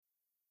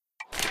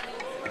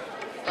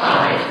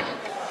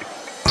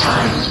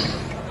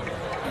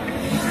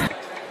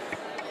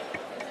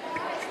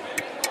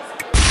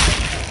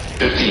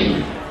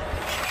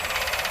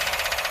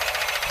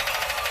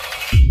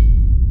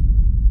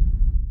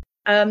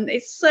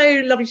It's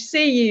so lovely to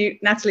see you,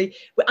 Natalie.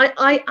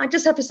 I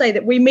just have to say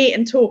that we meet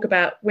and talk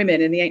about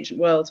women in the ancient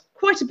world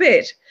quite a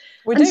bit.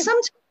 We do.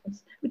 Sometimes,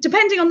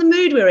 depending on the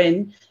mood we're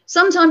in,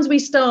 sometimes we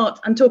start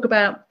and talk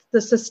about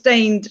the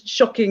sustained,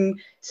 shocking,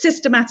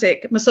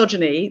 systematic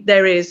misogyny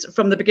there is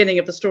from the beginning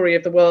of the story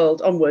of the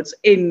world onwards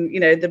in,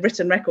 the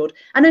written record.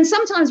 And then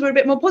sometimes we're a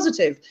bit more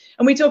positive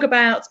and we talk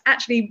about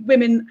actually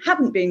women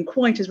haven't been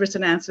quite as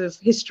written out of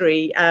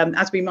history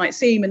as we might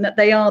seem, and that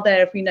they are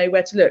there if we know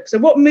where to look. So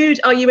what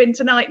mood are you in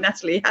tonight,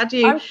 Natalie?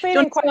 I'm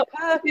feeling quite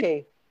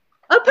perky.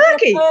 Oh,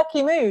 perky.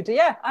 Perky mood.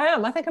 Yeah, I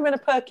am. I think I'm in a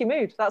perky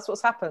mood. That's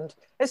what's happened.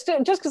 It's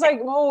just because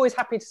I'm always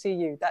happy to see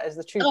you. That is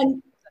the truth.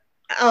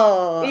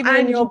 Even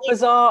in your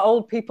bizarre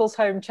old people's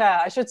home chair.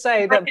 I should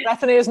say that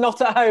Bettany is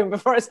not at home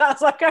before it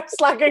sounds like I'm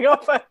slagging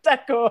off her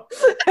decor.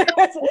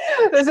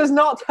 This is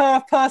not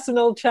her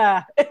personal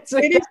chair. It's a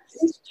chair.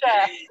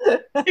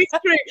 It's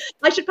true.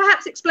 I should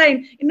perhaps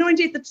explain, nor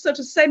indeed the sort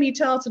of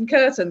semi-tartan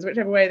curtains,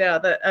 whichever way they are,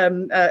 that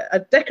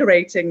are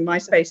decorating my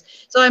space.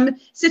 So I'm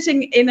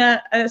sitting in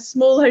a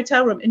small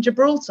hotel room in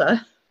Gibraltar,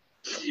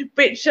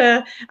 which,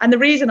 and the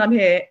reason I'm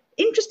here,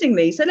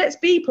 interestingly, so let's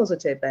be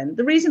positive then.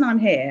 The reason I'm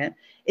here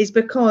is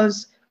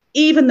because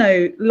even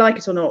though, like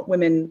it or not,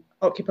 women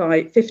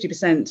occupy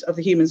 50% of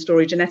the human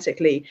story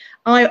genetically,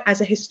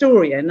 as a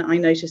historian, I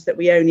noticed that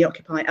we only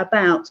occupy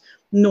about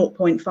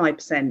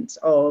 0.5%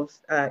 of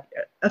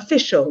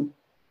official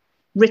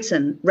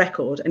written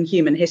record in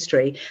human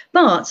history.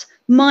 But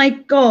my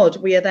God,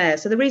 we are there.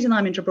 So the reason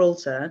I'm in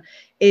Gibraltar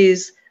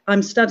is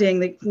I'm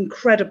studying the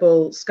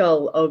incredible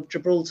skull of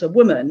Gibraltar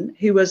woman,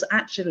 who was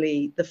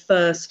actually the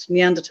first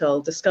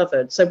Neanderthal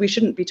discovered. So we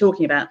shouldn't be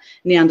talking about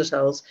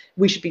Neanderthals.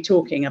 We should be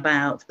talking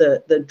about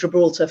the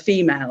Gibraltar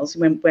females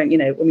when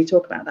we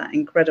talk about that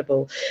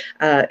incredible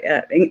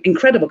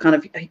kind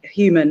of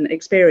human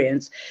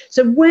experience.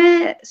 So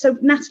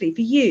Natalie,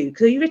 for you,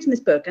 because you've written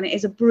this book and it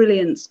is a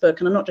brilliant book,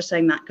 and I'm not just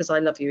saying that because I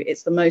love you.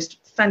 It's the most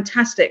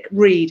fantastic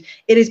read.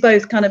 It is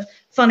both kind of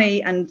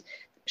funny and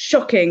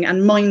shocking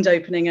and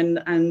mind-opening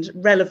and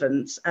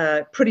relevant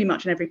pretty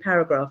much in every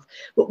paragraph.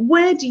 But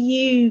where do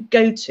you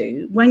go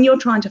to when you're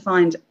trying to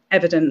find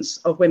evidence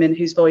of women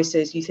whose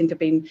voices you think have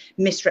been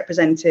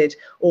misrepresented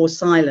or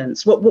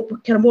silenced?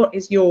 What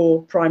is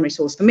your primary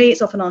source? For me,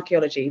 it's often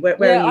archaeology. Where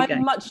are you going?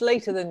 I'm much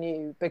later than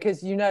you,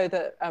 because you know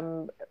that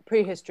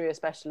prehistory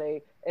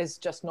especially is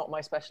just not my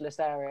specialist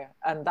area,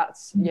 and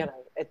that's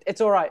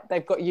it's all right.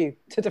 They've got you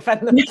to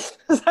defend them.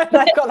 So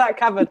they've got that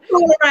covered.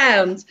 All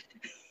around.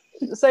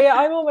 So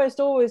I'm almost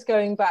always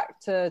going back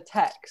to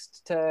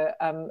text.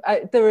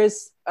 There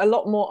is a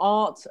lot more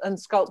art and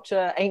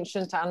sculpture,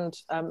 ancient and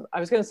I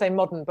was going to say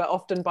modern, but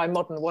often by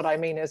modern what I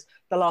mean is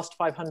the last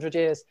 500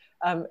 years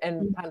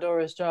in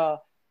Pandora's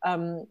jar.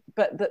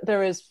 But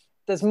there's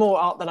more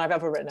art than I've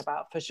ever written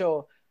about, for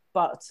sure.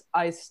 But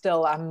I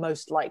still am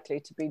most likely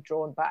to be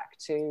drawn back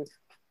to,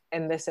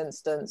 in this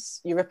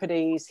instance,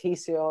 Euripides,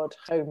 Hesiod,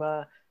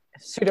 Homer,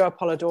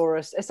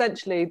 Pseudo-Apollodorus,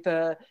 essentially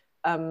the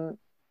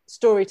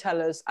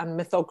storytellers and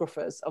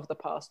mythographers of the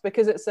past,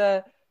 because it's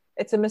a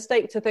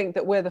mistake to think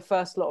that we're the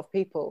first lot of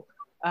people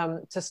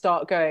to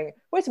start going,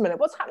 wait a minute,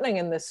 what's happening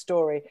in this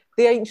story?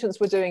 The ancients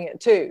were doing it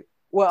too.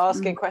 We're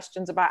asking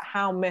questions about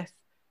how myth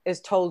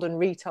is told and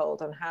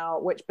retold, and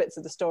which bits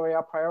of the story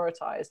are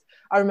prioritized.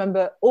 I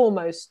remember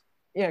almost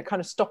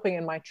kind of stopping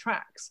in my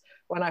tracks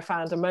when I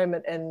found a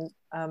moment in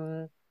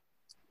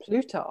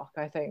Plutarch,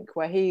 I think,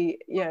 where he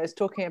is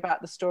talking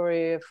about the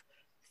story of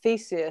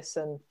Theseus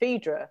and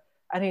Phaedra.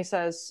 And he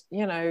says,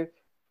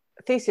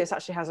 Theseus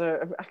actually has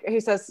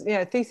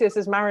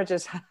Theseus's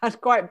marriages had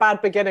quite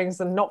bad beginnings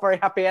and not very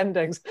happy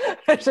endings.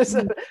 It's just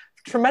a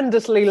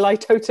tremendously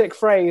litotic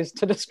phrase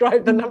to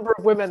describe the number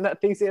of women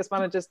that Theseus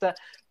manages to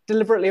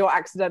deliberately or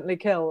accidentally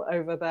kill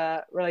over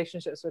their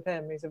relationships with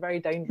him. He's a very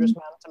dangerous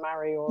man to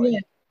marry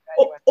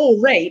or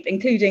rape,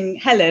 including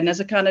Helen as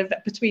a kind of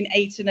between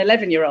 8 and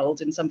 11-year-old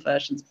in some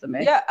versions of the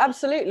myth. Yeah,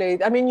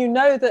 absolutely. I mean,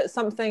 that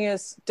something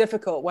is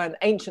difficult when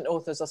ancient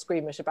authors are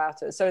squeamish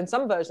about it. So in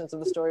some versions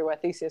of the story where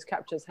Theseus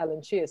captures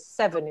Helen, she is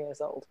 7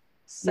 years old.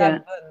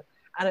 7. Yeah.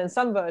 And in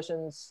some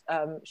versions,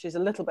 she's a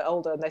little bit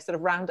older, and they sort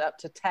of round up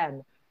to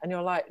 10. And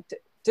you're like,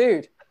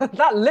 dude,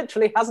 that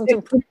literally hasn't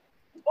improved.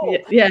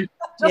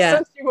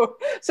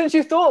 Since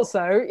you thought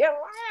so.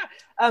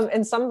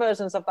 In some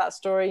versions of that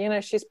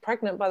story, she's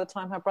pregnant by the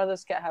time her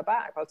brothers get her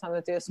back, by the time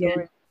the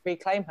Dioscuri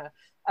reclaim her.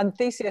 And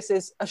Theseus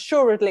is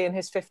assuredly in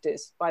his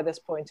 50s by this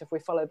point, if we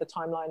follow the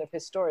timeline of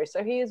his story.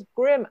 So he is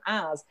grim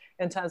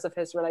in terms of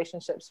his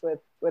relationships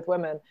with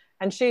women.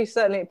 And she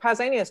certainly,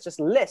 Pausanias just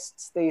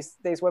lists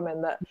these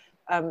women that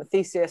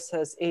Theseus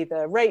has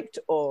either raped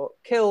or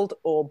killed,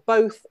 or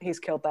both. He's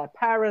killed their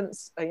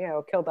parents,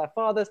 or killed their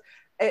fathers.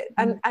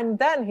 And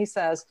then he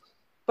says,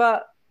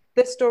 but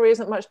this story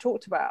isn't much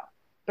talked about,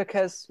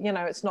 because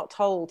it's not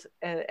told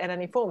in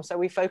any form. So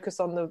we focus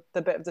on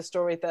the bit of the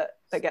story that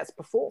gets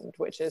performed,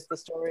 which is the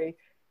story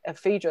of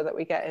Phaedra that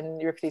we get in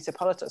Euripides'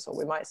 Hippolytus, or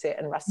we might see it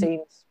in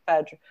Racine's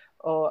Phèdre,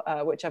 or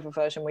whichever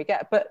version we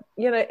get. But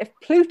if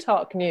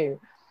Plutarch knew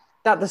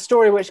that the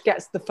story which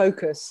gets the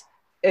focus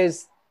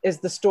is is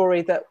the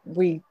story that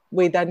we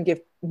then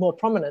give more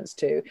prominence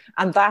to,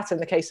 and that in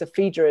the case of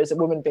Phaedra is a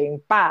woman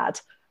being bad,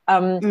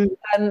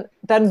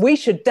 then we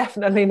should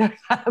definitely know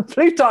that.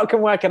 Plutarch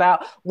can work it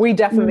out. We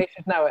definitely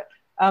should know it.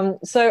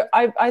 So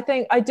I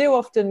think I do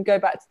often go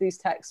back to these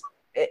texts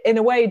in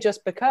a way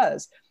just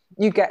because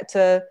you get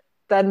to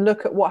then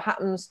look at what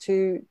happens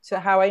to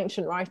how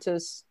ancient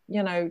writers,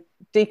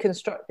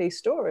 deconstruct these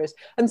stories.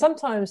 And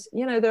sometimes,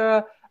 there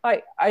are,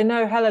 I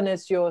know Helen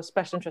is your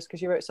special interest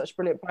because you wrote such a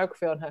brilliant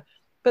biography on her,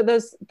 but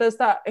there's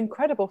that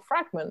incredible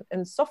fragment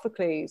in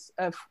Sophocles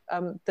of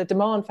the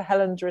demand for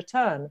Helen's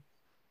return,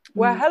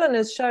 where Helen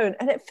is shown,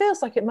 and it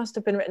feels like it must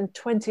have been written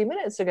 20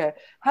 minutes ago,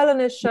 Helen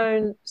is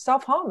shown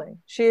self-harming.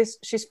 She's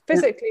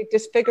physically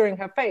disfiguring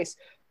her face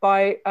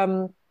by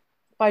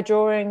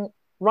drawing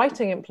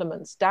writing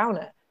implements down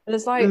it. And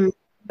it's like,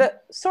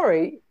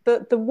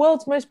 the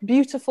world's most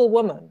beautiful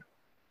woman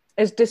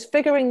is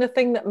disfiguring the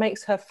thing that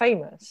makes her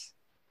famous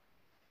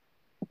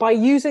by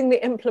using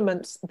the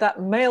implements that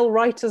male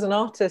writers and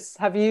artists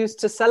have used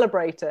to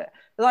celebrate it.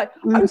 Like,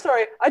 I'm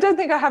sorry, I don't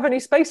think I have any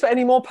space for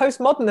any more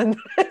postmodern than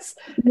this.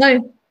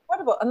 No.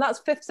 Incredible. And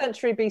that's 5th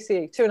century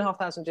BCE,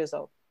 2,500 years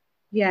old.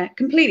 Yeah,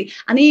 completely.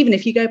 And even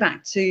if you go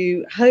back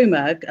to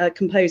Homer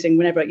composing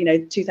whenever,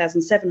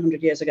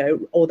 2,700 years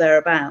ago or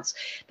thereabouts,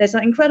 there's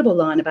that incredible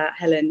line about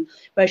Helen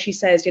where she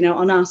says,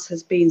 on us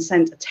has been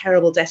sent a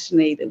terrible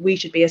destiny that we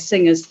should be a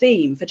singer's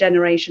theme for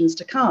generations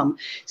to come.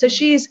 So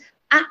she is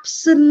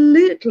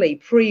absolutely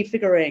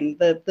prefiguring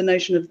the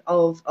notion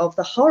of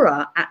the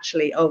horror,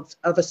 actually, of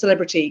a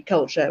celebrity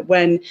culture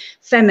when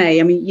feme,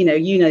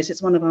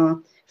 it's one of our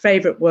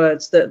favorite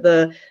words, that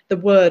the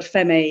word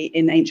feme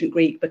in ancient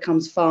Greek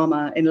becomes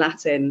pharma in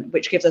Latin,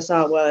 which gives us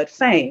our word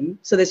fame.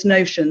 So this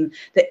notion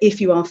that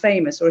if you are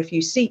famous or if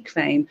you seek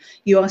fame,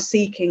 you are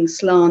seeking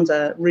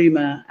slander,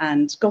 rumor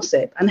and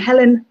gossip. And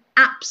Helen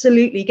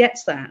absolutely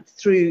gets that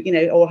through,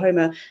 or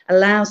Homer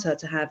allows her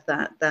to have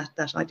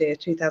that idea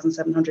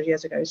 2,700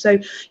 years ago. So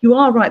you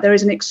are right, there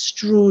is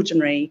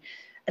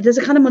there's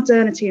a kind of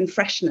modernity and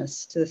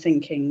freshness to the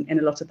thinking in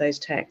a lot of those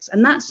texts.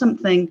 And that's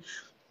something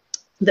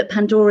that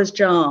Pandora's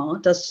Jar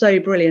does so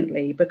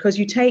brilliantly, because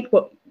you take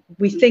what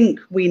we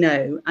think we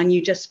know and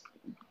you just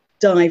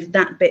dive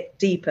that bit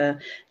deeper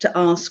to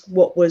ask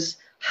what was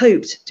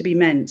hoped to be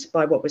meant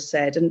by what was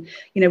said. And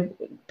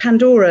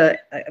Pandora,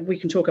 we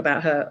can talk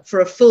about her for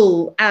a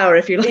full hour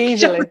if you like.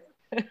 Easily.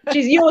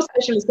 She's your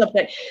specialist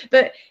subject.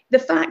 But the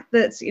fact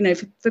that,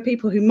 for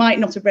people who might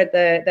not have read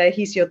their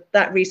Hesiod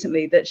that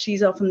recently, that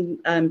she's often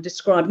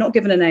described, not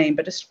given a name,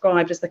 but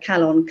described as the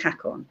Kalon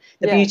Kakon,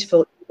 the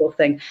beautiful evil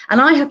thing. And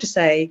I have to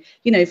say,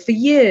 for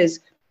years,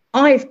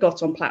 I've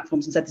got on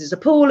platforms and said this is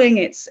appalling.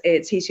 It's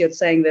Hesiod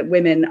saying that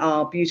women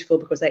are beautiful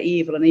because they're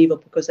evil and evil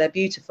because they're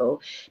beautiful.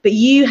 But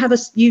you have a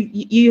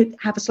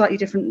slightly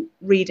different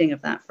reading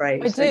of that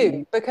phrase. I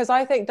do, because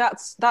I think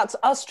that's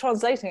us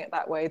translating it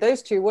that way.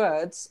 Those two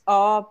words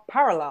are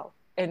parallel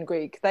in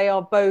Greek. They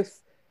are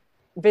both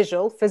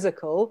visual,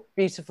 physical,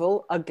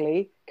 beautiful,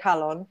 ugly,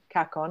 kalon,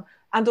 kakon,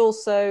 and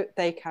also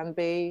they can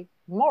be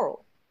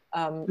moral,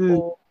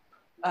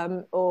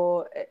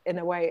 or in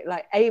a way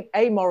like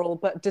amoral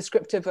but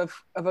descriptive of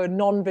a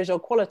non-visual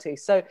quality.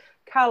 So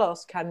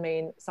kalos can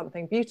mean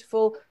something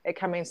beautiful, it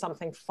can mean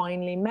something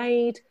finely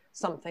made,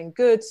 something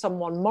good,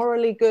 someone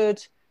morally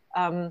good,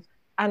 and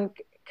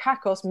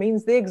kakos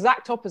means the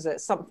exact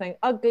opposite, something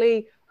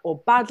ugly or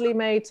badly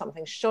made,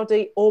 something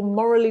shoddy or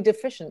morally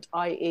deficient,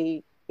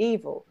 i.e.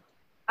 evil.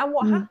 And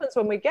what happens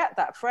when we get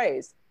that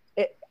phrase,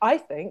 I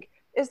think,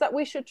 is that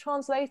we should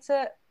translate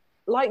it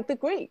like the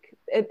Greek,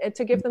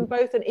 to give them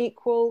both an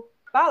equal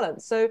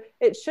balance. So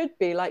it should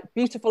be like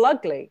beautiful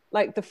ugly,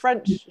 like the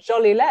French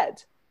joli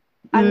laide.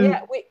 And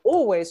yet we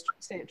always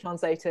see it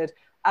translated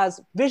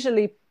as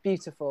visually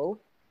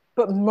beautiful,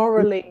 but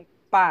morally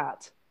bad.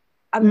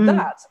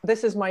 And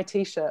this is my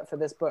t-shirt for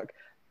this book.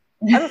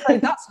 I'm afraid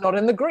that's not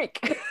in the Greek.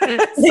 So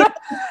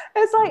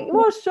it's like,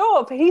 well,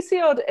 sure,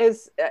 Hesiod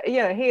is,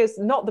 he is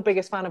not the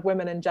biggest fan of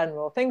women in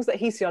general. Things that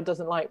Hesiod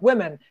doesn't like,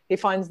 women, he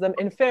finds them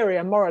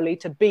inferior morally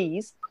to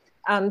bees,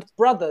 and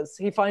brothers,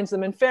 he finds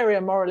them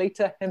inferior morally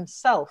to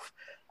himself.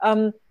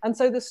 And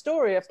so the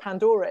story of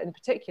Pandora in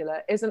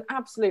particular is an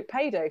absolute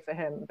payday for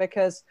him,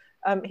 because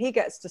he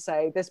gets to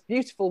say this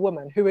beautiful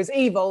woman who is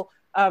evil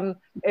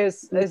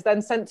is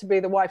then sent to be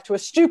the wife to a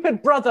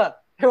stupid brother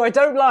who I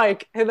don't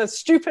like, who the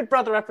stupid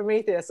brother of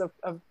Prometheus,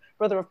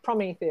 brother of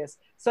Prometheus.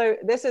 So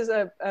this is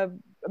a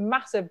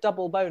massive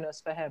double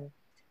bonus for him.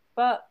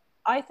 But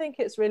I think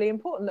it's really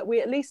important that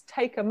we at least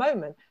take a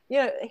moment.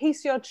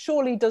 Hesiod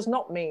surely does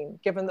not mean,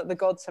 given that the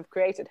gods have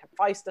created,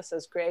 Hephaestus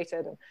has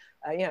created,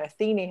 and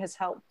Athene has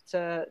helped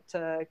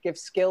to give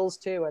skills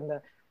to, and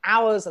the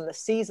hours and the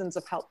seasons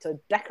have helped to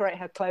decorate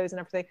her clothes and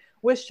everything.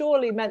 We're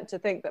surely meant to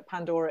think that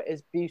Pandora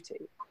is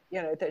beauty,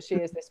 that she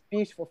is this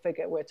beautiful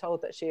figure. We're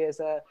told that she is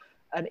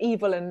an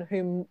evil in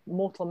whom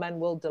mortal men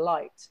will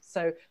delight.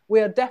 So we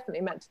are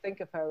definitely meant to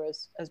think of her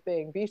as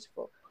being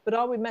beautiful. But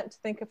are we meant to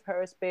think of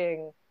her as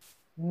being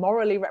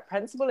morally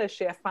reprehensible? Is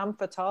she a femme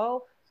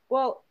fatale?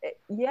 Well,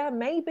 yeah,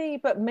 maybe,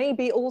 but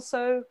maybe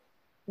also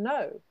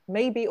No,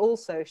 maybe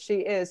also she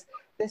is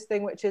this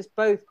thing which is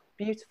both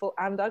beautiful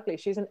and ugly.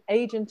 She's an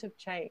agent of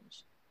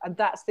change, and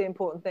that's the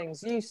important thing.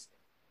 Zeus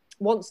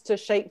wants to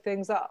shake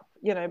things up.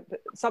 You know,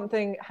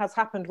 something has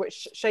happened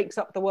which shakes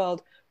up the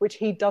world, which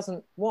he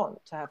doesn't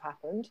want to have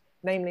happened.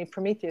 Namely,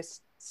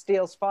 Prometheus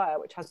steals fire,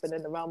 which has been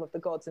in the realm of the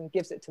gods, and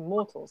gives it to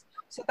mortals.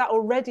 So that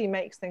already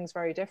makes things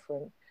very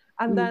different.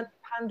 And then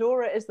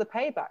Pandora is the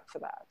payback for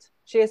that.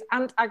 She is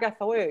Ant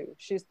Agathou.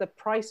 She's the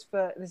price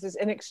for, this is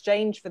in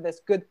exchange for this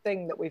good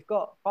thing that we've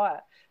got,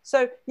 fire.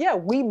 So yeah,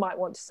 we might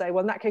want to say,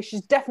 well, in that case,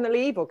 she's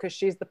definitely evil because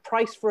she's the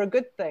price for a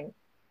good thing.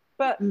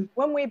 But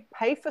when we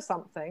pay for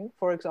something,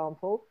 for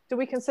example, do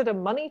we consider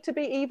money to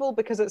be evil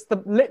because it's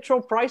the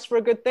literal price for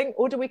a good thing?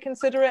 Or do we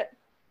consider it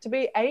to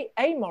be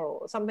amoral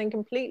or something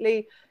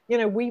completely, you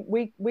know,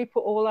 we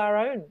put all our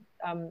own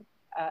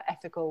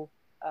ethical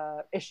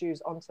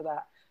issues onto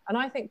that. And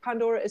I think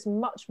Pandora is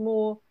much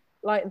more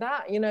like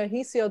that. You know,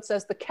 Hesiod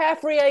says the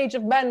carefree age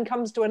of men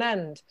comes to an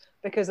end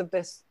because of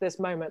this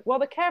moment. Well,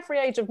 the carefree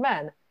age of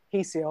men,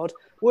 Hesiod,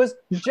 was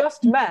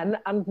just men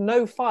and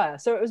no fire.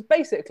 So it was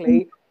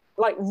basically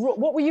like,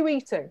 what were you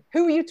eating?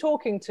 Who were you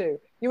talking to?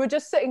 You were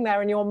just sitting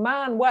there in your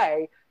man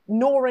way,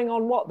 gnawing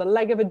on what? The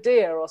leg of a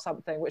deer or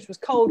something, which was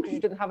cold because you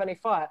didn't have any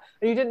fire.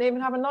 And you didn't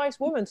even have a nice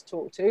woman to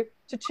talk to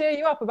cheer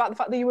you up about the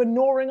fact that you were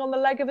gnawing on the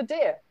leg of a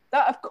deer.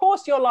 That, of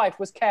course, your life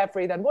was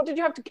carefree then. What did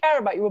you have to care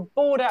about? You were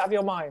bored out of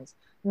your minds,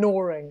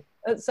 gnawing.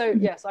 So,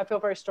 yes, I feel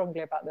very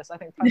strongly about this. I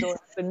think Pandora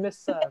has been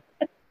misserved.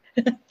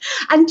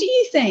 And do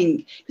you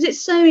think, because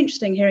it's so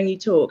interesting hearing you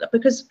talk,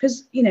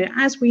 because you know,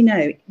 as we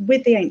know,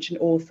 with the ancient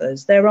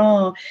authors, there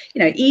are,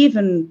 you know,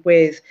 even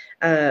with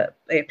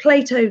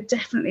Plato,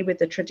 definitely with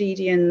the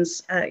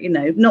tragedians, you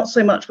know, not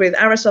so much with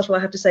Aristotle, I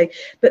have to say,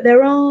 but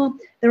there are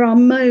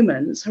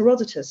moments,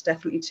 Herodotus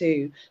definitely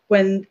too,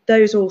 when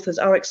those authors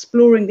are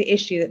exploring the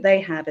issue that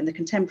they have in the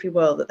contemporary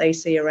world that they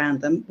see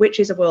around them, which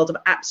is a world of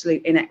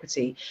absolute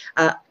inequity.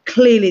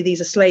 Clearly,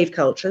 these are slave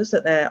cultures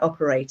that they're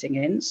operating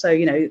in. So,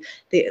 you know,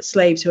 the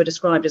slaves who are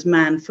described as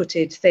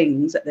man-footed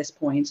things at this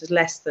point as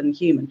less than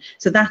human.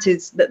 So that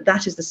is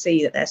the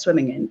sea that they're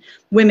swimming in.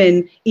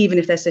 Women, even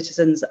if they're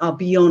citizens, are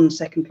beyond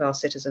second-class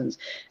citizens.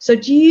 So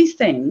do you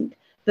think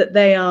that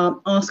they are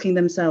asking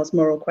themselves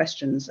moral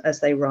questions as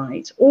they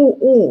write,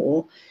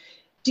 or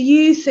do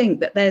you think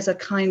that there's a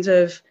kind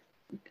of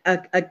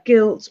a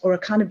guilt or a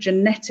kind of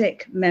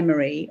genetic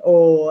memory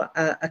or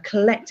a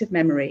collective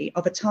memory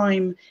of a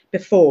time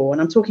before?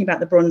 And I'm talking about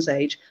the Bronze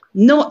Age,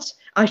 not,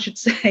 I should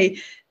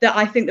say, that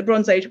I think the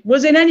Bronze Age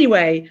was in any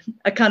way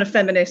a kind of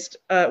feminist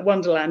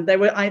wonderland. There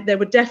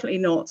were definitely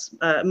not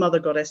mother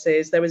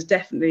goddesses. There was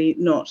definitely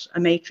not a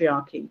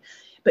matriarchy.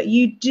 But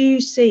you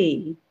do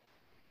see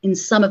in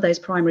some of those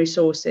primary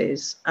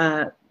sources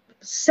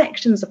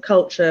sections of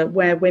culture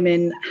where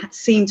women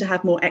seem to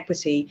have more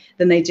equity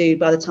than they do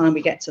by the time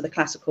we get to the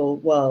classical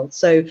world.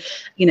 So,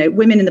 you know,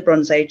 women in the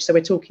Bronze Age, so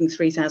we're talking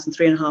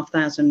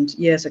 3,500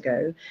 years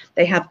ago,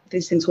 they have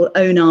these things called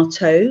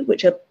onarto,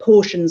 which are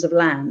portions of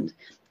land.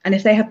 And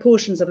if they have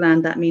portions of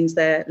land, that means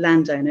they're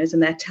landowners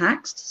and they're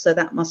taxed. So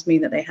that must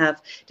mean that they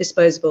have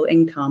disposable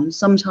income.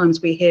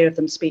 Sometimes we hear of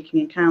them speaking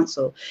in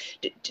council.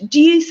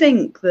 Do you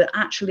think that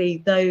actually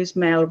those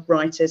male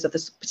writers of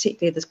this,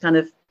 particularly this kind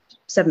of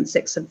 7th,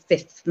 6th, and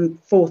 5th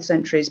and 4th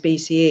centuries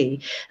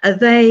BCE, are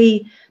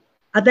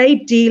they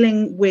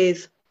dealing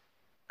with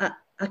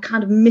a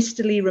kind of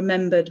mistily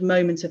remembered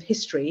moment of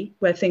history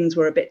where things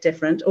were a bit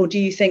different? Or do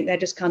you think they're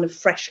just kind of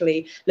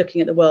freshly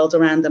looking at the world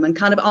around them and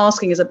kind of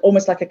asking as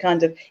almost like a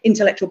kind of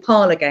intellectual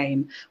parlor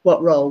game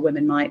what role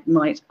women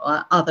might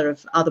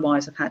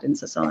otherwise have had in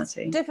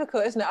society? It's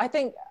difficult, isn't it? I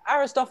think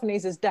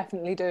Aristophanes is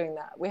definitely doing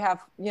that. We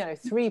have, you know,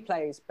 3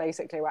 plays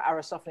basically where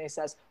Aristophanes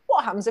says,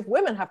 what happens if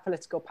women have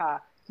political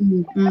power?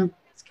 Mm-hmm.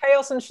 It's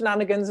chaos and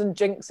shenanigans and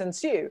jinx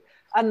ensue.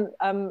 And,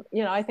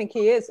 you know, I think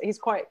he's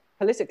quite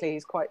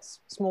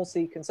small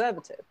c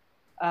conservative.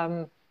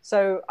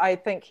 So I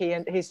think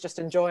he's just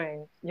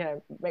enjoying, you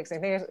know,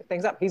 mixing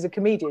things up. He's a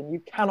comedian. You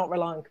cannot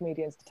rely on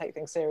comedians to take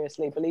things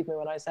seriously. Believe me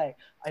when I say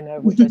I know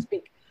of which I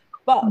speak.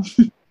 But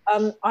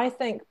I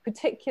think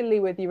particularly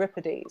with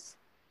Euripides,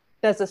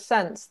 there's a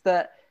sense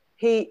that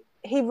he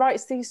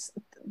writes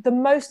the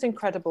most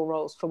incredible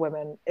roles for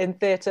women in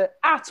theatre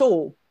at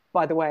all,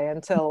 by the way,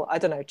 until, I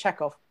don't know,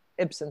 Chekhov,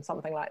 Ibsen,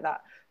 something like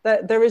that.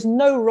 There is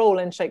no role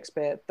in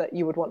Shakespeare that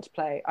you would want to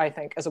play, I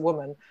think, as a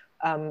woman.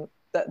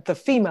 The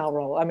female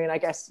role, I mean, I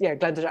guess, yeah,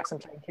 Glenda Jackson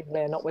playing King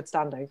Lear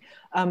notwithstanding,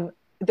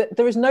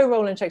 there is no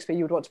role in Shakespeare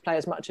you would want to play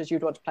as much as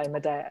you'd want to play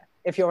Medea.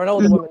 If you're an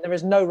older woman, there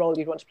is no role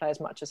you'd want to play as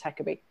much as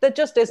Hecate. There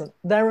just isn't.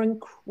 They're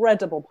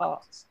incredible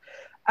parts.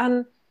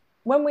 And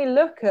when we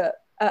look at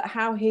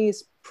how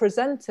he's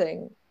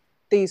presenting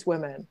these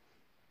women,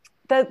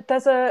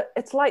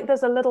 it's like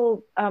there's a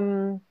little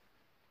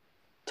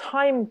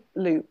time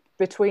loop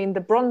between the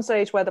Bronze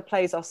Age where the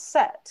plays are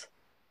set,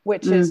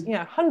 which is, you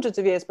know, hundreds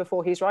of years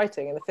before he's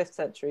writing in the 5th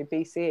century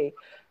BCE,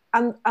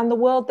 and the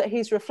world that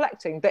he's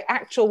reflecting, the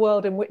actual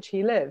world in which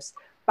he lives.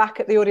 back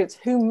at the audience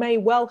who may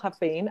well have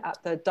been at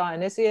the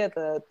Dionysia,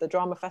 the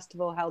drama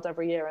festival held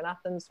every year in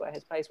Athens, where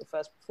his plays were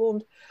first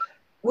performed,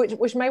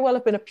 which may well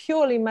have been a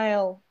purely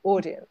male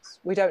audience.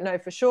 We don't know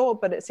for sure,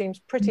 but it seems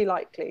pretty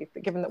likely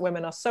that, given that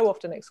women are so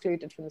often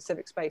excluded from the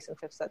civic space in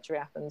 5th century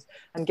Athens,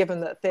 and given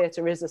that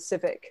theatre is a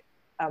civic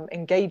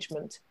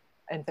engagement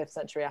in 5th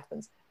century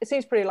Athens, it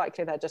seems pretty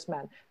likely they're just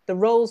men. The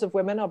roles of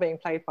women are being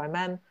played by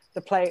men.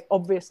 The play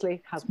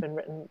obviously has been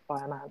written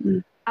by a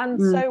man.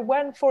 And so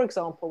when, for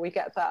example, we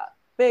get that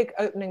big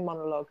opening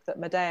monologue that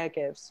Medea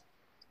gives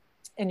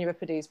in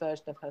Euripides'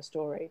 version of her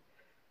story,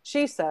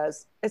 she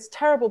says, it's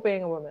terrible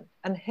being a woman,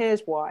 and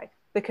here's why.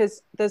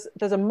 Because there's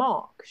a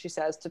mark, she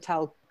says, to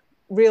tell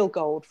real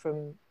gold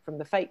from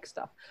the fake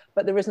stuff,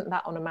 but there isn't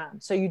that on a man.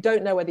 So you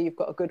don't know whether you've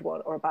got a good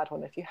one or a bad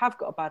one. If you have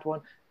got a bad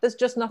one, there's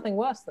just nothing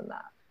worse than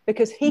that,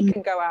 because he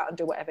can go out and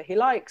do whatever he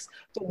likes,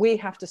 but we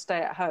have to stay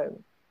at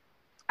home.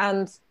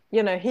 And,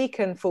 you know, he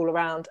can fool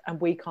around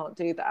and we can't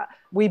do that.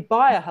 We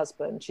buy a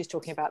husband. She's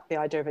talking about the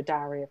idea of a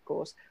dowry, of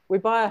course. We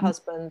buy a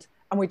husband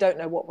and we don't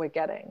know what we're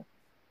getting.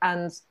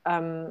 And,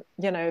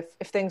 you know,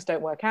 if things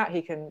don't work out,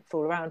 he can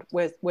fool around.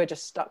 We're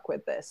just stuck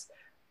with this.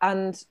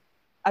 And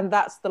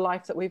that's the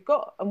life that we've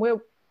got.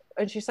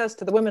 And she says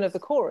to the women of the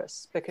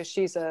chorus, because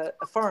she's a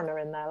foreigner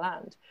in their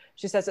land,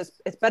 she says,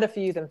 it's better for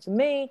you than for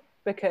me,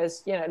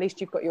 because, you know, at least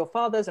you've got your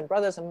fathers and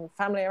brothers and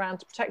family around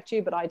to protect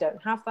you, but I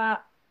don't have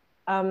that.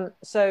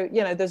 So,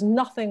 you know, there's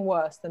nothing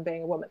worse than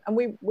being a woman. And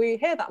we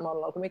hear that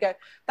monologue and we go,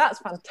 that's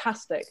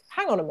fantastic.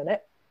 Hang on a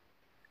minute.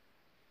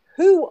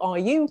 Who are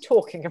you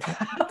talking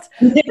about?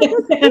 Who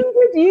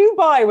would you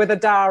buy with a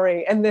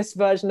dowry in this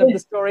version of the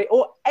story,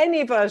 or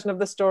any version of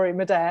the story,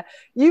 Medea?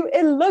 You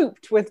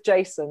eloped with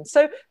Jason.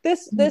 So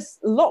this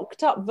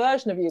locked up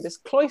version of you, this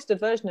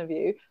cloistered version of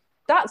you,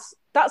 that's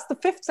the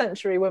 5th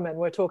century women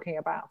we're talking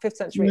about. 5th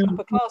century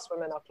upper class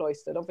women are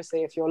cloistered.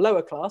 Obviously, if you're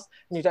lower class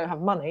and you don't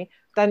have money,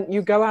 then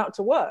you go out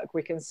to work.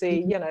 We can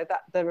see, you know,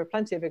 that there are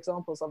plenty of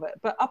examples of it.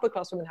 But upper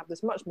class women have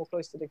this much more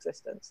cloistered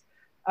existence.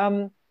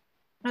 And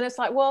it's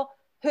like, well,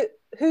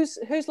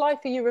 whose life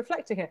are you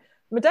reflecting here?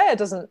 Medea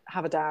doesn't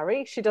have a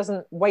dowry. She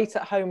doesn't wait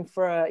at home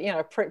for a, you know,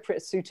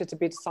 appropriate suitor to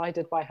be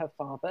decided by her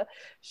father.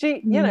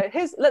 She, you know,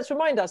 let's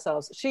remind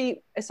ourselves,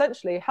 she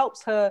essentially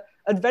helps her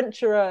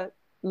adventurer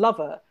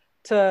lover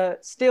to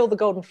steal the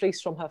golden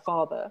fleece from her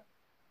father.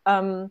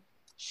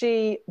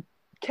 She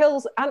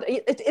kills, and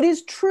it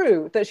is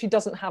true that she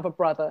doesn't have a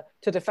brother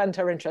to defend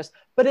her interest,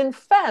 but in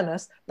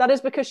fairness, that is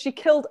because she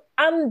killed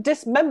and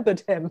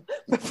dismembered him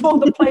before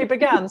the play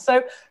began.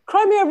 So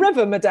cry me a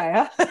river,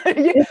 Medea.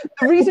 The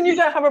reason you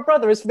don't have a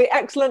brother is for the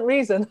excellent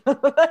reason.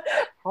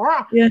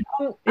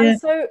 And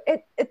so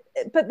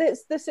but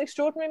it's this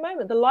extraordinary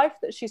moment. The life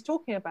that she's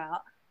talking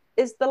about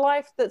is the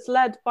life that's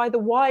led by the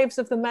wives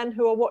of the men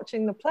who are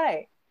watching the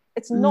play.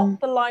 It's not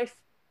the life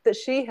that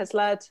she has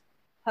led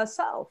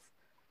herself.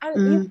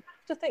 And you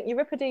have to think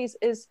Euripides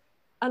is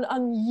an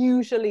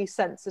unusually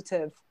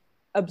sensitive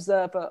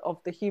observer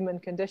of the human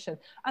condition.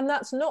 And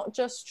that's not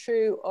just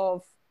true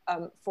of,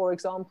 for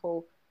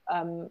example,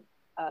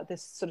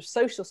 this sort of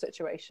social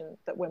situation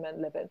that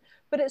women live in,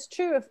 but it's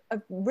true of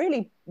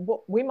really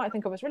what we might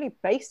think of as really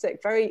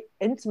basic, very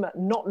intimate,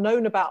 not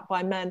known about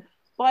by men,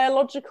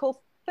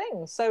 biological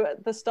things. So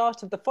at the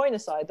start of the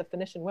Phoenicide, the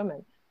Phoenician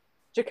women,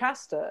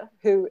 Jocasta,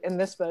 who in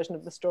this version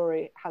of the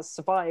story has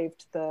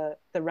survived the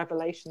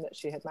revelation that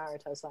she had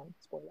married her son,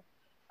 spoiler,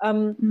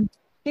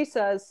 she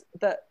says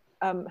that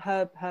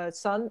her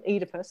son,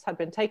 Oedipus, had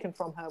been taken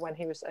from her when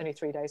he was only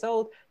 3 days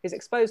old. He's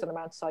exposed on a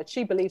mountainside.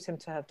 She believes him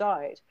to have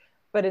died.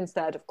 But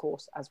instead, of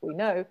course, as we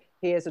know,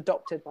 he is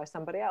adopted by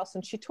somebody else.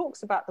 And she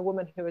talks about the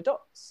woman who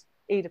adopts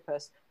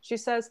Oedipus. She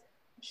says,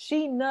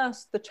 she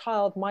nursed the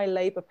child my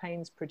labor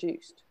pains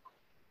produced.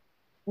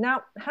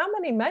 Now, how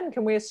many men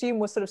can we assume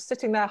were sort of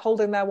sitting there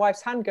holding their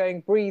wife's hand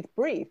going, breathe,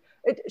 breathe?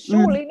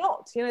 Surely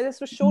not. You know,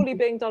 this was surely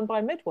being done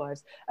by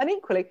midwives. And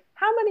equally,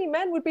 how many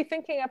men would be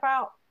thinking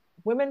about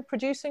women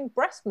producing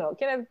breast milk?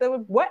 You know, there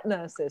were wet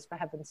nurses, for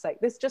heaven's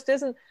sake. This just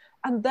isn't.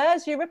 And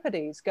there's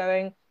Euripides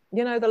going,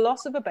 you know, the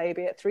loss of a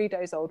baby at 3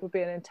 days old would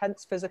be an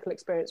intense physical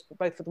experience,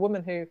 both for the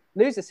woman who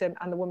loses him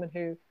and the woman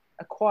who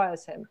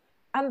acquires him.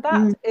 And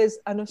that is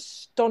an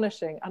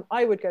astonishing, and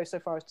I would go so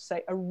far as to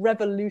say a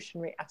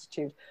revolutionary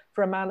attitude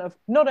for a man of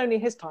not only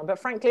his time, but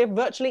frankly, of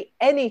virtually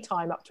any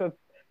time up to,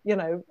 you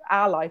know,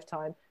 our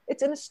lifetime.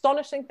 It's an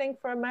astonishing thing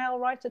for a male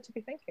writer to be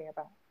thinking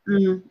about.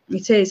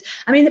 It is.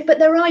 I mean, but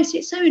there are,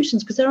 it's so interesting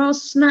because there are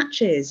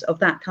snatches of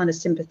that kind of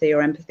sympathy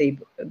or empathy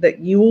that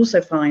you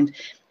also find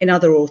in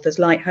other authors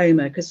like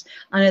Homer, because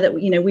I know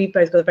that, you know, we've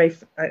both got a very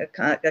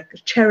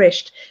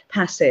cherished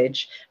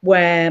passage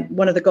where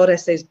one of the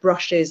goddesses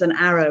brushes an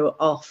arrow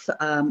off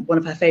one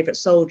of her favorite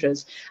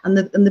soldiers, and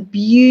the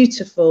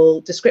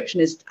beautiful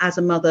description is as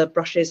a mother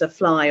brushes a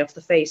fly off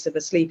the face of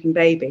a sleeping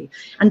baby,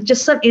 and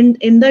just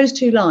in those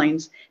two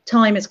lines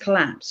time has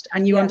collapsed,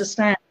 and you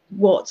understand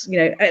what, you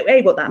know,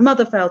 what that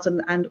mother felt,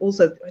 and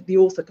also the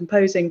author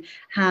composing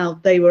how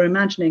they were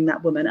imagining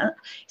that woman.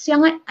 See,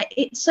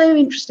 it's so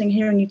interesting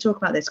hearing you talk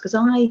about this, because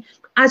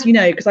as you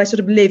know, because I sort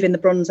of live in the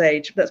Bronze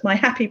Age, that's my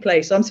happy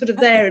place. So I'm sort of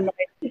there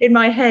in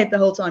my head the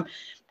whole time.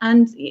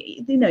 And,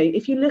 you know,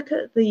 if you look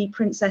at the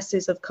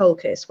princesses of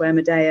Colchis, where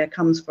Medea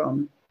comes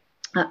from,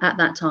 at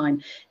that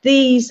time,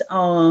 these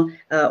are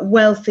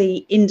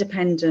wealthy,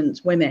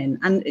 independent women.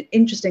 And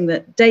interesting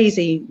that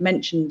Daisy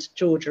mentioned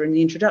Georgia in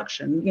the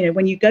introduction. You know,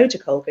 when you go to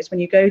Colchis,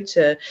 when you go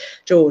to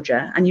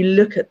Georgia, and you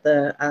look at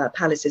the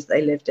palaces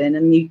they lived in,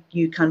 and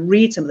you can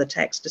read some of the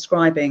text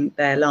describing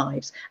their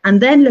lives, and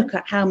then look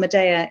at how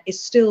Medea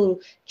is still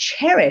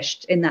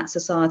cherished in that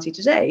society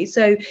today.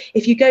 So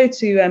if you go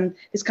to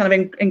this kind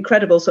of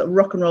incredible sort of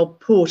rock and roll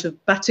port of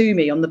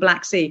Batumi on the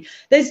Black Sea,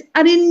 there's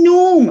an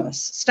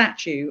enormous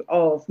statue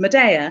of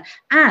Medea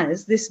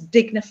as this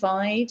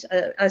dignified,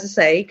 as I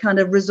say, kind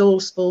of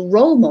resourceful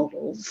role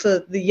model for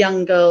the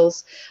young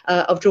girls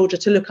of Georgia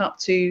to look up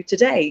to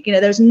today. You know,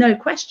 there's no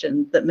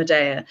question that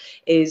Medea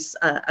is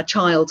a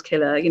child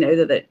killer, you know,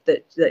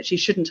 that she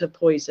shouldn't have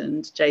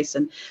poisoned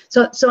Jason.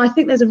 So I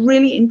think there's a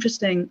really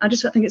interesting, I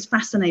think it's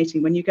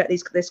fascinating when you get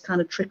this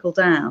kind of trickle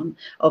down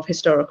of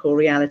historical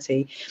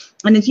reality.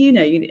 And as you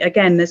know,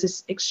 again, there's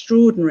this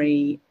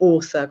extraordinary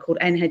author called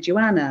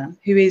Enheduanna,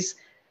 who is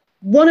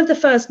one of the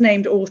first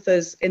named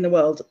authors in the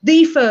world,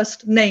 the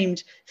first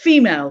named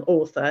female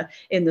author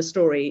in the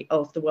story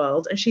of the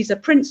world. And she's a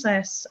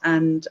princess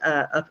and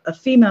a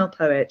female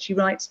poet. She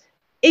writes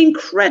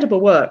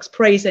incredible works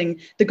praising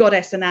the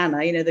goddess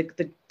Inanna, you know,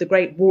 the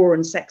great war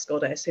and sex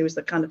goddess, who was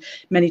the kind of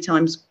many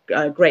times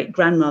great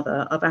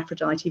grandmother of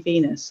Aphrodite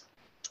Venus.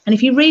 And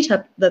if you read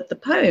the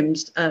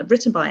poems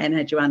written by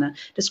Enheduanna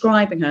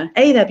describing her,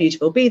 A, they're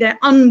beautiful, B, they're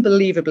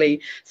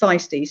unbelievably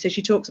feisty. So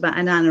she talks about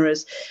Inanna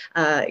as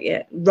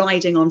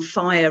riding on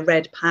fire,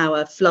 red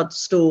power, flood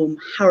storm,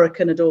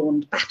 hurricane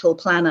adorned, battle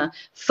planner,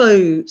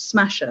 foe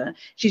smasher.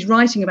 She's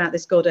writing about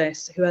this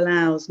goddess who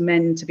allows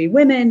men to be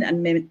women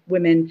and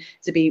women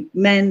to be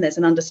men. There's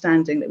an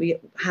understanding that we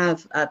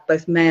have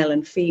both male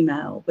and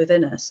female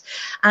within us.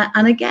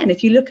 And again,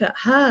 if you look at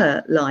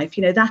her life,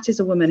 you know, that is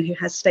a woman who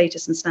has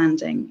status and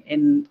standing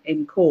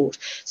in court.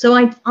 So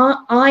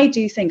I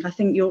do think,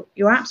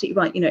 you're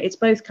absolutely right. You know, it's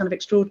both kind of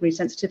extraordinary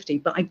sensitivity,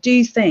 but I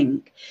do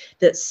think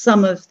that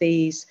some of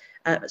these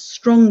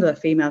stronger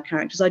female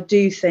characters, I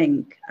do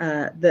think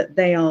that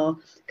they are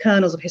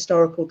kernels of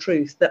historical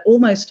truth that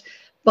almost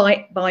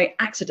by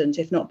accident,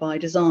 if not by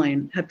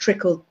design, have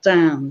trickled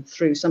down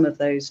through some of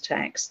those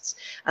texts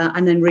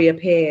and then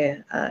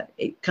reappear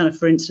kind of,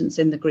 for instance,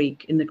 in the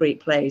Greek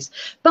plays.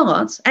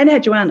 But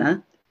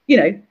Enheduanna, you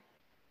know,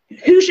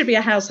 who should be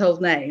a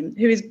household name,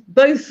 who is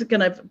both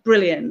kind of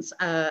brilliant,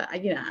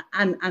 you know,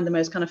 and the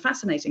most kind of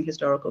fascinating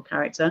historical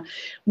character.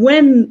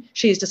 When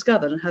she is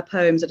discovered, and her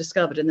poems are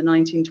discovered in the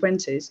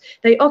 1920s,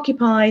 they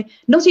occupy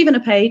not even a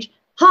page,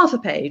 half a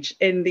page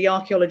in the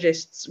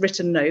archaeologists'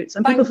 written notes,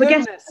 and people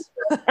forget.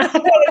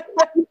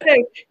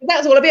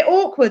 That's all a bit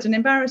awkward and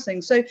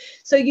embarrassing. So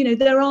you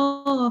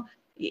know,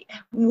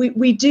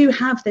 we do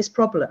have this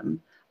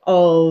problem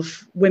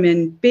of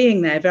women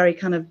being there very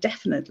kind of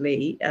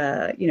definitely,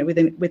 you know,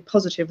 with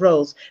positive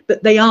roles,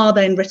 but they are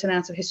then written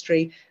out of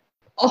history,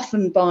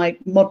 often by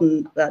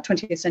modern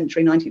 20th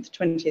century, 19th,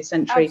 20th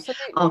century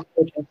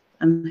archaeologists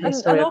and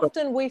historiographers. And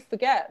often we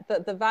forget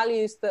that the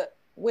values that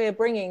we're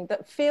bringing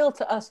that feel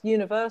to us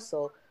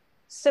universal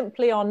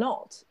simply are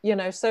not, you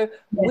know. So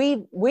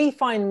we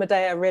find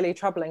Medea really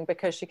troubling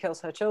because she kills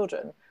her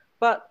children,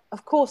 but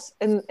of course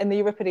in the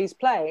Euripides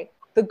play,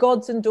 the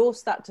gods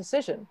endorse that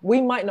decision.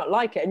 We might not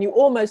like it, and you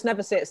almost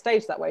never see it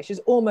staged that way. She's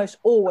almost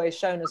always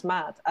shown as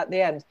mad at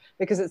the end,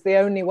 because it's the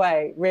only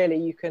way really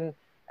you can,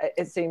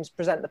 it seems,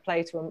 present the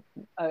play to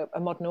a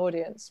modern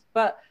audience.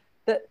 But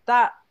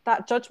that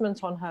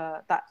judgment on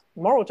her, that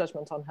moral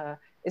judgment on her,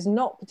 is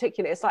not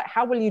particularly, it's like,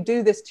 how will you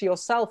do this to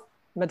yourself,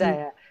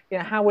 Medea? You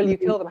know, how will you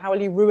kill them? How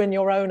will you ruin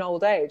your own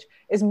old age?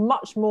 Is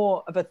much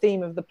more of a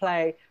theme of the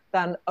play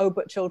than, oh,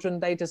 but children,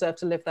 they deserve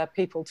to live their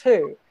people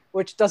too,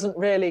 which doesn't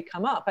really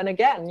come up. And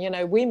again, you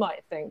know, we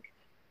might think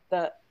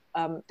that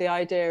the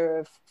idea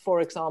of,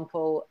 for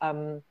example,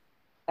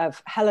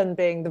 of Helen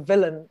being the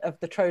villain of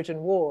the Trojan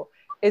War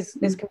is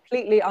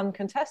completely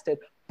uncontested.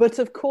 But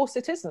of course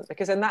it isn't,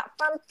 because in that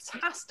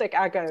fantastic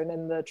agone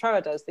in the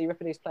Troadas, the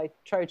Euripides play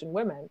Trojan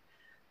Women,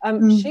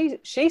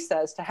 she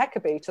says to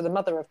Hecate, to the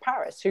mother of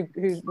Paris, who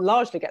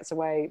largely gets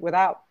away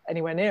without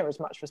anywhere near as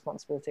much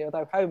responsibility,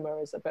 although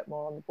Homer is a bit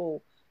more on the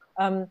ball.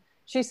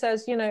 She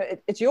says, you know,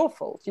 it's your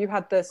fault.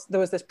 There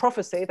was this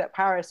prophecy that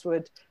Paris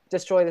would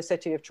destroy the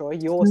city of Troy,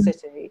 your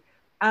city.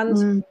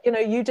 And, you know,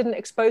 you didn't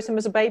expose him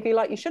as a baby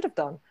like you should have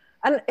done.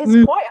 And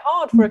it's quite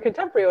hard for a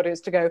contemporary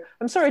audience to go,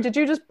 I'm sorry, did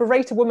you just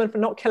berate a woman for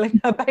not killing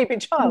her baby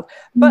child?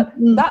 But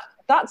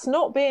that's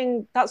not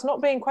being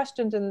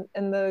questioned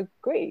in the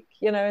Greek.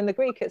 You know, in the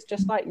Greek, it's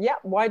just like, yeah,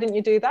 why didn't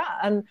you do that?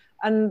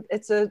 And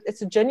it's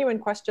a genuine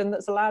question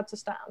that's allowed to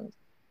stand.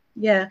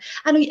 Yeah,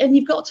 and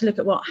you've got to look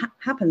at what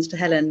happens to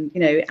Helen,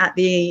 at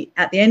the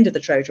end of the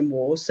Trojan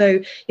War. So,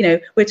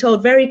 we're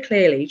told very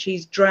clearly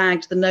she's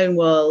dragged the known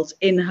world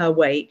in her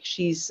wake.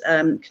 She's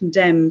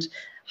condemned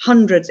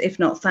hundreds, if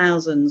not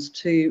thousands,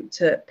 to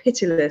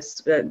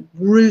pitiless,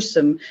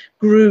 gruesome,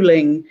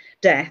 grueling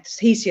deaths.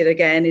 Hesiod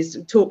again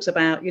talks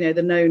about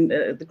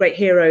the great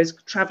heroes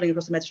traveling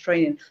across the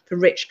Mediterranean for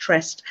rich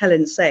tressed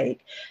Helen's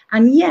sake,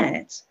 and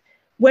yet,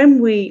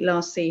 when we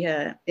last see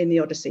her in the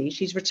Odyssey,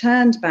 she's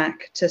returned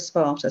back to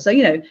Sparta. So,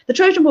 the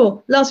Trojan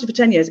War lasted for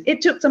 10 years.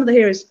 It took some of the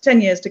heroes 10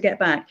 years to get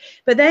back.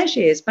 But there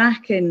she is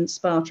back in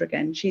Sparta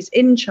again. She's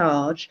in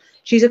charge.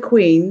 She's a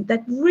queen.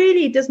 There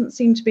really doesn't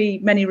seem to be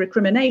many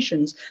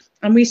recriminations.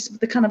 And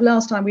the kind of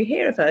last time we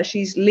hear of her,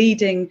 she's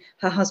leading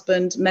her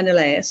husband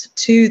Menelaus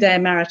to their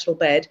marital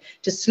bed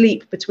to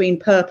sleep between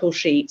purple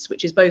sheets,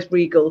 which is both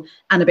regal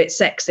and a bit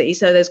sexy.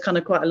 So there's kind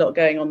of quite a lot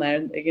going on there,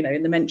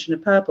 in the mention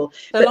of purple.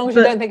 So long as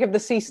you don't think of the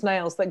sea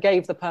snails that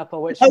gave the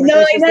purple, which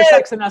reduces the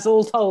sexiness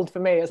all told for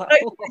me. It's like,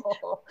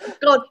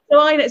 God.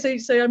 So I know.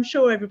 So I'm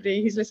sure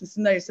everybody who's listening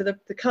to know. So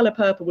the colour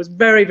purple was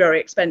very,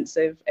 very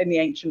expensive in the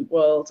ancient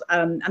world,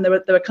 and there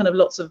were kind of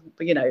lots of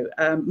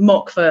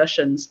mock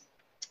versions.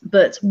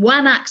 But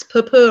Wanax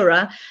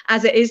purpura,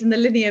 as it is in the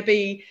Linear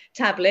B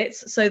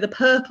tablets, so the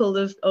purple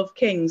of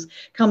kings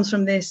comes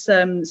from this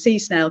sea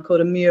snail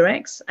called a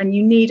murex, and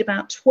you need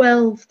about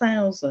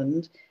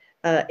 12,000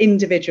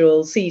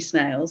 individual sea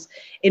snails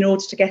in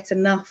order to get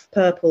enough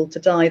purple to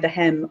dye the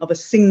hem of a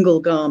single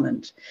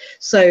garment.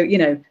 So,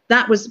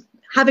 that was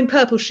having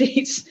purple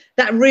sheets,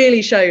 that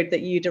really showed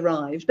that you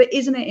derived. But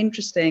isn't it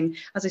interesting,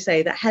 as I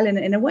say, that Helen,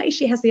 in a way,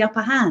 she has the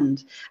upper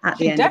hand at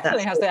the end of that. She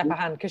definitely has the upper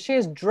hand, because she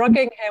is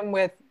drugging him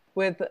with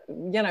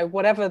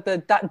whatever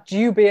that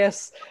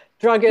dubious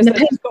drug is that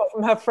she's got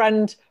from her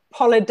friend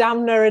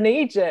Polydamna in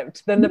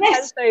Egypt. The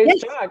Nepenthes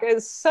drug.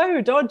 It's so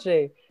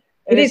dodgy.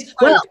 It is. So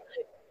well,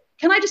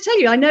 can I just tell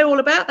you, I know all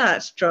about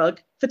that drug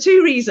for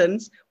two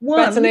reasons. One,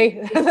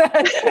 Bettany. May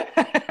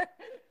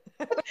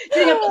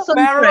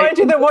I remind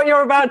you that what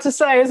you're about to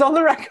say is on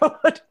the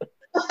record.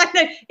 I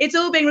know, it's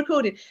all being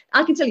recorded.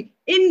 I can tell you,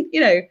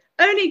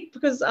 only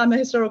because I'm a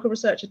historical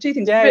researcher, two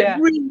things.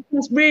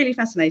 Really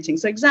fascinating.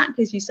 So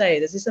exactly as you say,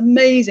 there's this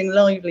amazing,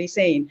 lively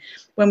scene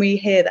when we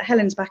hear that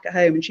Helen's back at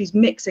home and she's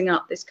mixing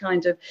up this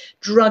kind of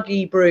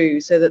druggy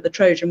brew so that the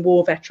Trojan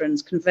War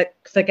veterans can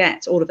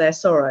forget all of their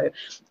sorrow.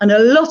 And a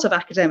lot of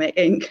academic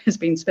ink has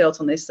been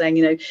spilt on this, saying,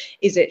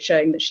 is it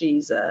showing that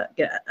she's a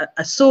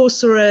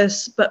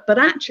sorceress? But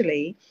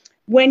actually,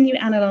 when you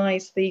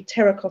analyse the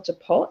terracotta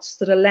pots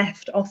that are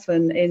left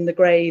often in the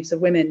graves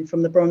of women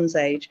from the Bronze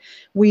Age,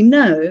 we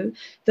know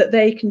that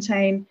they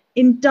contain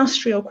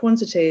industrial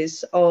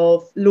quantities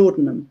of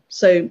laudanum,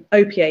 so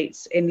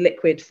opiates in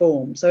liquid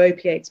form, so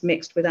opiates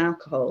mixed with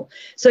alcohol.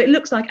 So it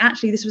looks like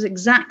actually this was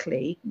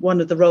exactly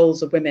one of the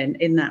roles of women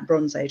in that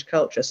Bronze Age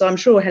culture. So I'm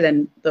sure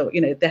Helen,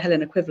 the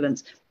Helen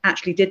equivalent,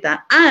 actually did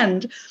that.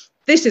 And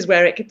this is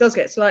where it does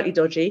get slightly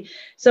dodgy.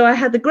 So I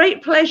had the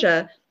great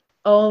pleasure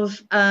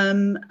of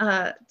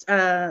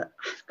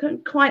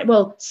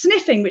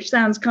sniffing, which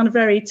sounds kind of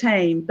very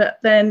tame, but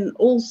then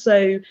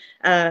also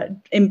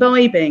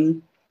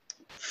imbibing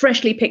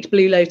freshly picked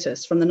blue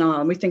lotus from the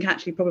Nile. And we think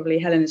actually probably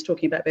Helen is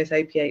talking about both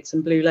opiates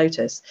and blue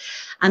lotus.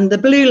 And the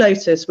blue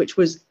lotus, which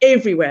was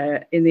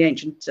everywhere in the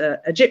ancient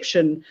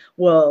Egyptian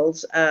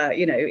world,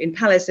 in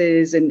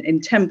palaces,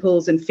 in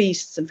temples and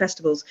feasts and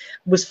festivals,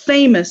 was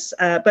famous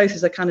both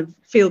as a kind of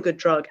feel-good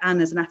drug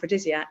and as an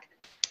aphrodisiac.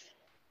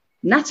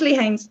 Natalie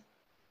Haynes.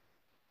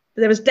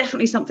 There was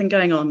definitely something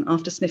going on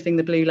after sniffing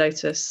the blue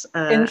lotus.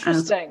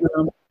 Interesting.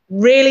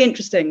 Really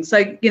interesting.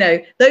 So,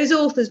 those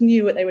authors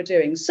knew what they were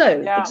doing. So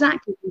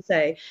exactly as you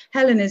say,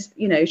 Helen is,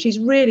 she's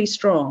really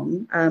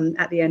strong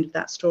at the end of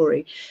that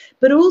story.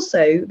 But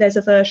also there's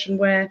a version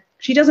where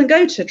she doesn't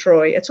go to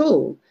Troy at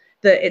all.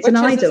 That it's an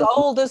idol. Which is as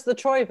old as the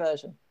Troy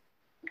version.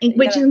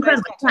 Which is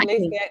incredible. At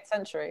least the 8th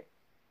century.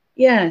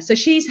 Yeah. So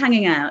she's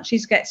hanging out. She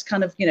gets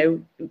kind of,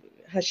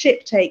 her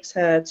ship takes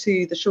her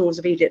to the shores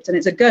of Egypt, and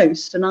it's a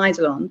ghost, an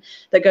eidolon,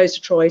 that goes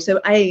to Troy. So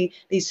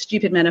these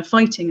stupid men are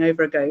fighting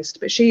over a ghost,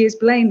 but she is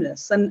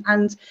blameless.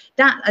 And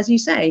that, as you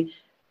say,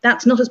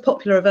 that's not as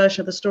popular a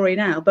version of the story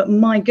now, but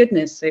my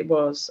goodness, it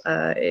was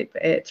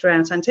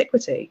throughout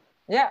antiquity.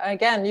 Yeah,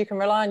 again, you can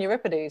rely on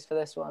Euripides for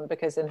this one,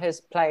 because in his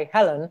play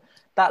Helen,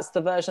 that's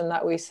the version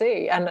that we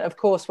see. And of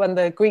course, when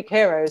the Greek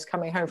heroes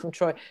coming home from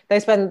Troy, they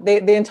spend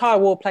the entire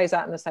war plays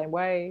out in the same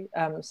way.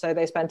 So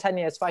they spend 10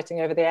 years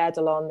fighting over the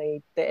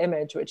eidolon, the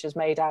image, which is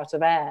made out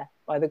of air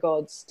by the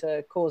gods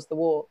to cause the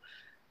war.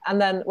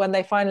 And then when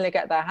they finally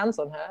get their hands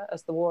on her,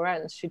 as the war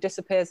ends, she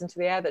disappears into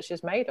the air that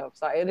she's made of.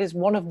 So it is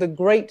one of the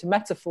great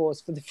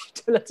metaphors for the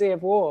futility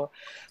of war.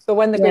 But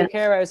when the Greek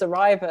heroes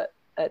arrive at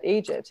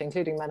Egypt,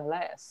 including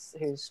Menelaus,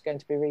 who's going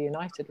to be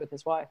reunited with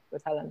his wife,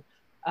 with Helen,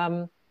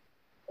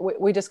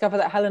 we discover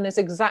that Helen is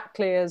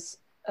exactly as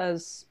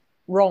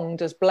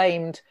wronged, as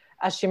blamed,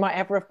 as she might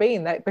ever have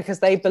been, because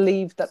they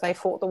believed that they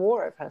fought the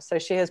war over her. So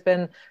she has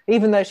been,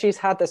 even though she's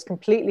had this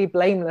completely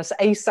blameless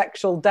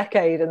asexual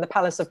decade in the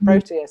palace of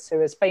Proteus,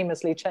 who is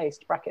famously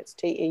chaste, brackets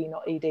TE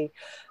not ED,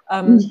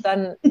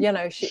 then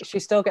she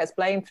still gets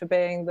blamed for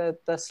being the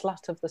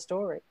slut of the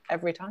story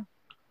every time.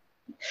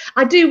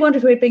 I do wonder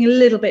if we're being a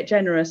little bit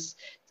generous,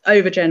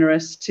 over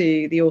generous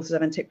to the authors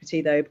of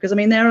antiquity, though, because I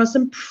mean there are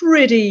some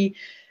pretty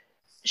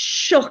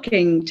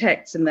shocking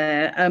texts in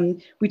there.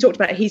 We talked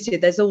about Hesiod.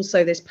 There's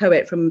also this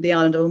poet from the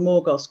island of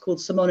Amorgos called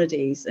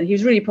Simonides, and he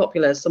was really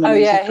popular.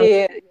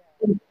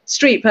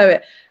 Street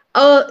poet.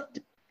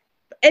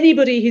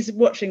 Anybody who's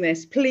watching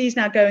this, please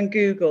now go and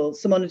Google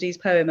Simonides'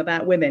 poem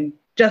about women,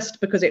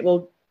 just because it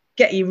will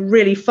get you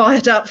really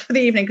fired up for the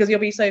evening, because you'll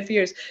be so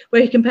furious,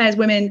 where he compares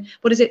women,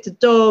 what is it, to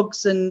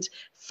dogs and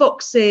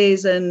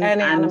foxes and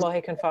any animal he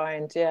can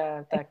find.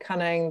 Yeah, they're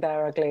cunning,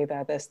 they're ugly,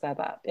 they're this, they're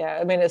that. Yeah,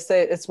 I mean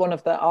it's one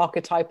of the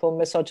archetypal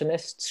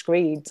misogynist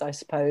screeds, I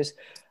suppose.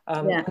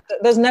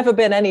 There's never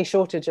been any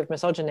shortage of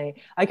misogyny.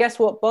 I guess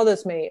what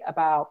bothers me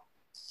about,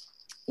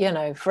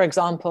 for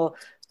example,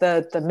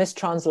 the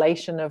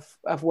mistranslation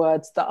of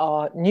words that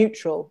are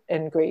neutral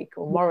in Greek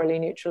or morally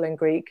neutral in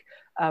Greek.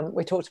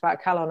 We talked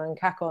about kalon and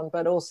kakon,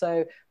 but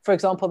also, for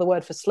example, the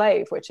word for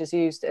slave, which is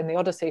used in the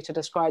Odyssey to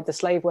describe the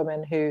slave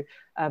women who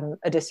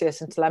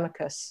Odysseus and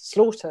Telemachus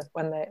slaughter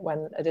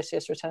when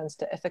Odysseus returns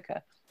to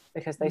Ithaca,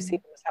 because they see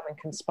them as having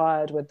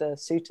conspired with the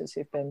suitors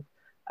who've been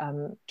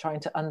trying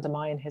to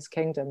undermine his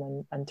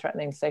kingdom and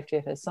threatening the safety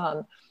of his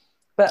son.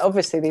 But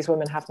obviously these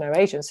women have no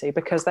agency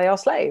because they are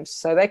slaves.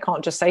 So they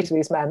can't just say to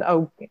these men,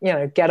 oh,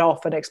 get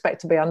off and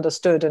expect to be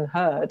understood and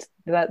heard.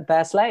 That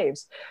they're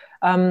slaves.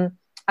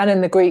 And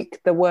in the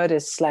Greek, the word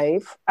is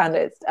slave, and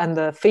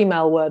the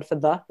female word for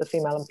the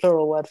female and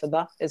plural word for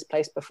the is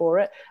placed before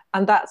it.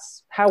 And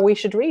that's how we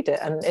should read it.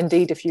 And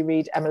indeed, if you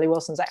read Emily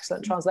Wilson's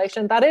excellent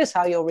translation, that is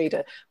how you'll read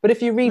it. But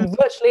if you read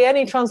virtually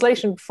any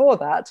translation before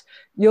that,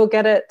 you'll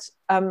get it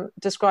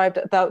described,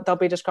 they'll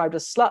be described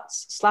as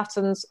sluts,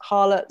 slatterns,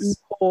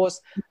 harlots, whores,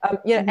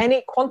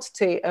 any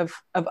quantity of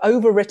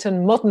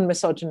overwritten modern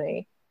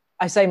misogyny.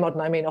 I say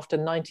modern, I mean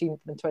often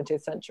 19th and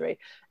 20th century,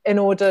 in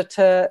order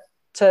to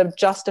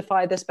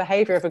justify this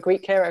behavior of a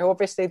Greek hero who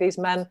obviously these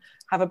men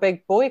have a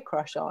big boy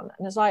crush on.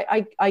 And it's like,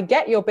 I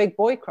get your big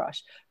boy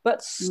crush,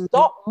 but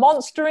stop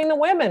monstering the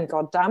women,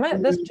 god damn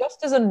it. This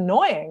just is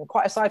annoying,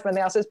 quite aside from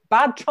anything else. It's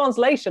bad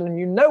translation, and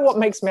you know what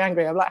makes me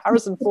angry. I'm like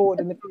Harrison Ford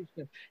in the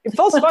future. You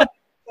falsify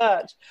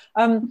search.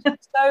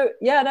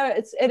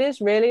 It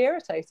is really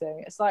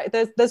irritating. It's like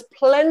there's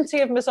plenty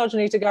of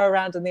misogyny to go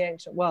around in the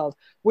ancient world.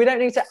 We don't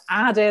need to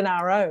add in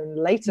our own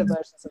later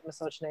versions of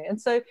misogyny.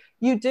 And so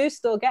you do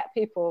still get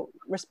people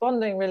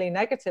responding really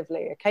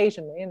negatively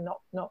occasionally, and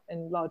not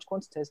in large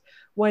quantities,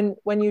 when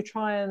you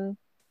try and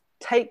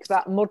take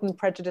that modern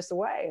prejudice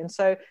away. And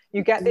so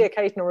you get the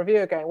occasional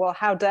reviewer going, well,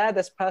 how dare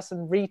this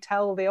person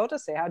retell the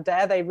Odyssey? How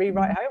dare they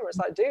rewrite Homer? It's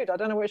like, dude, I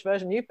don't know which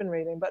version you've been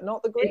reading, but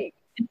not the Greek.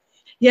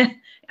 Yeah,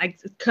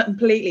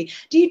 completely.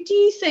 Do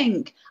you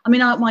think, I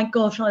mean, oh my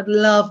gosh, I'd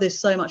love this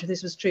so much if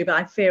this was true, but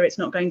I fear it's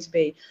not going to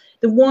be.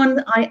 The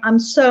one, I'm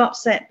so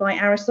upset by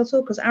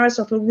Aristotle, because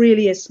Aristotle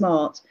really is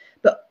smart,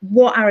 but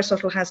what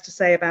Aristotle has to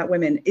say about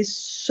women is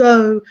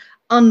so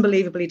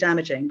unbelievably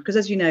damaging, because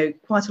as you know,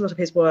 quite a lot of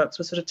his works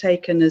were sort of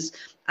taken as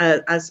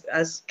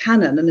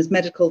canon and as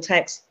medical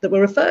texts that were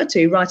referred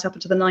to right up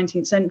into the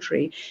 19th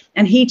century.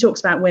 And he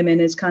talks about women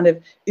as kind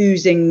of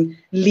oozing,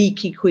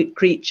 leaky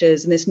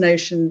creatures, and this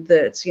notion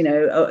that,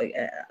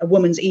 a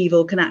woman's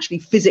evil can actually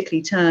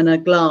physically turn a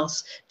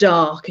glass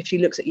dark if she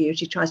looks at you, if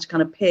she tries to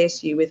kind of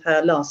pierce you with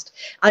her lust.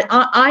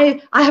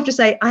 I have to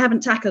say, I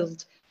haven't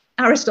tackled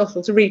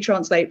Aristotle to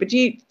retranslate, but do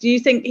you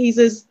think he's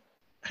as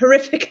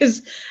horrific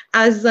as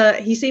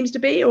he seems to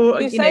be?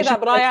 Or you say that,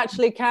 but I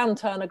actually can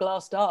turn a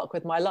glass dark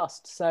with my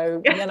lust,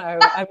 so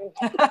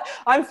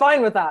I'm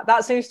fine with that.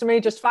 That seems to me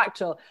just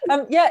factual.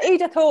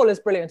 Edith Hall is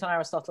brilliant on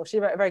Aristotle.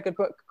 She wrote a very good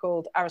book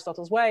called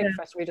Aristotle's Way.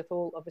 Professor Edith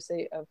Hall,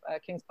 obviously, of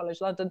King's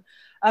College London,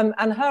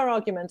 and her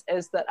argument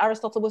is that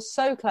Aristotle was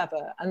so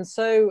clever and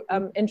so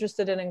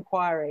interested in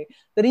inquiry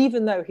that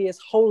even though he is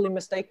wholly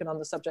mistaken on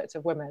the subject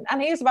of women,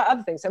 and he is about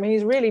other things, I mean,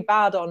 he's really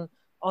bad on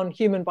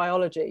human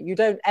biology. You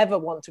don't ever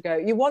want to go.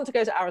 You want to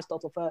go to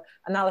Aristotle for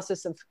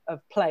analysis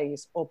of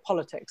plays or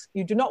politics.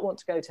 You do not want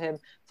to go to him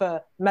for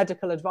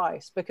medical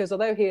advice, because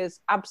although he is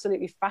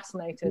absolutely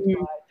fascinated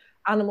by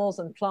animals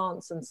and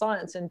plants and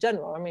science in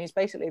general, I mean, he's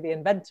basically the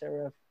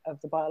inventor of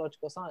the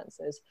biological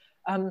sciences,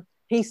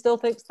 he still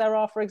thinks there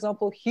are, for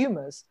example,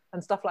 humours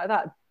and stuff like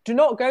that. Do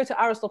not go to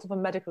Aristotle for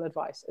medical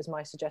advice, is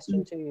my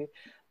suggestion to you.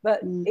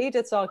 But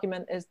Edith's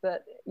argument is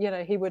that,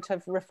 he would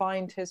have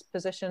refined his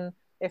position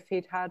if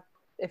he'd had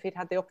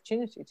the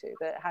opportunity to,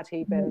 that had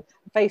he been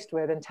faced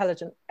with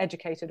intelligent,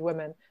 educated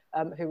women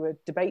who would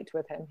debate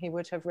with him, he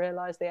would have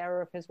realized the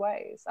error of his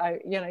ways.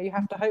 You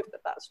have to hope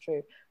that that's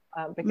true,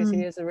 because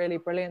he is a really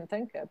brilliant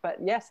thinker. But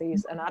yes,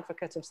 he's an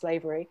advocate of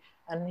slavery,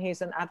 and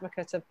he's an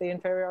advocate of the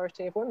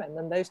inferiority of women.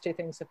 And those two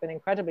things have been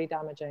incredibly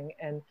damaging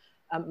in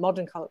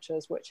modern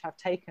cultures, which have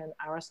taken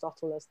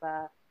Aristotle as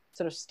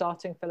sort of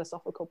starting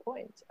philosophical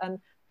point. And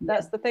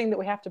that's the thing that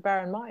we have to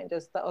bear in mind,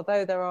 is that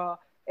although there are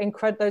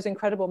those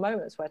incredible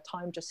moments where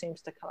time just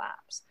seems to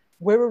collapse,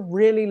 we're a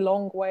really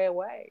long way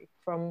away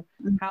from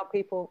how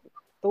people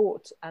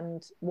thought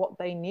and what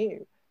they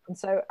knew. And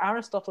so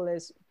Aristotle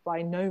is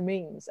by no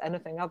means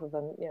anything other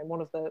than, you know,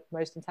 one of the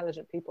most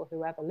intelligent people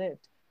who ever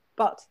lived.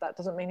 But that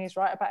doesn't mean he's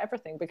right about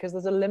everything, because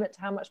there's a limit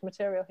to how much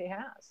material he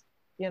has,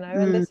 you know.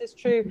 And this is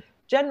true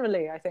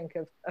generally, I think,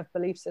 of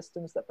belief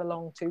systems that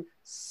belong to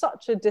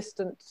such a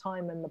distant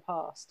time in the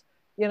past.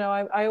 You know,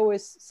 I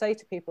always say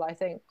to people, I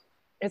think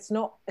it's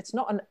not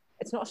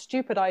a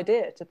stupid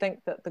idea to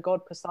think that the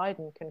god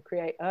Poseidon can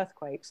create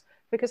earthquakes,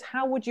 because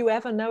how would you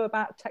ever know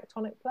about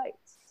tectonic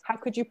plates? How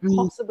could you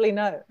possibly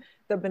know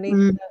that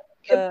beneath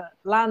the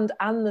land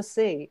and the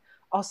sea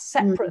are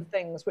separate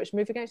things which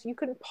move against you? You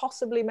couldn't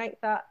possibly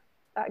make that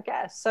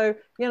guess. So,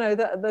 you know,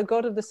 the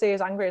god of the sea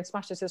is angry and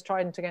smashes his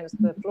trident against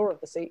the floor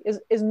of the sea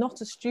is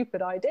not a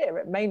stupid idea.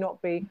 It may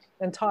not be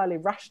entirely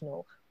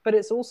rational, but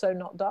it's also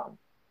not dumb.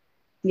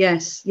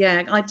 Yes,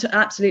 yeah,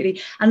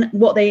 absolutely. And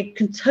what they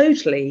can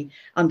totally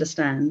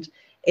understand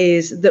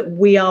is that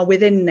we are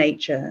within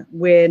nature.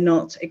 We're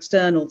not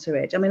external to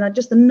it. I mean,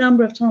 just the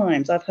number of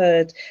times I've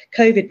heard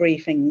COVID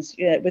briefings,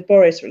 you know, with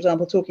Boris, for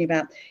example, talking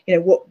about, you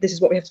know, this is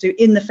what we have to do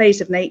in the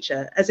face of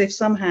nature, as if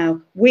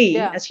somehow we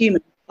as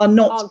humans are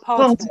not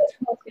part of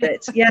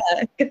it. Yeah.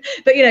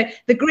 But, you know,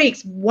 the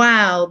Greeks,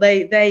 wow,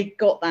 they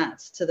got that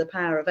to the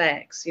power of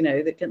X, you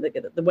know,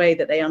 the way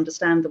that they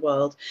understand the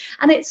world.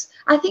 And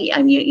I think,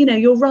 you know,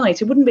 you're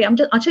right. It wouldn't be, I'll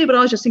tell you what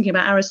I was just thinking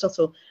about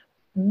Aristotle.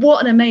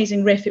 What an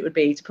amazing riff it would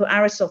be to put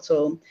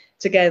Aristotle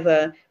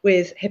together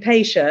with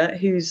Hypatia,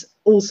 who's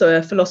also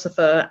a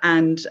philosopher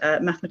and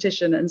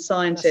mathematician and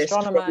scientist.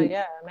 Astronomer,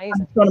 yeah,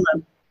 amazing.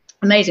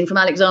 Amazing, from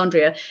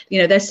Alexandria.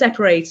 You know, they're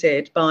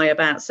separated by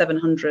about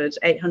 700,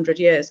 800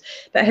 years.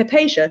 But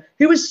Hypatia,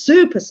 who was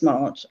super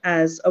smart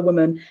as a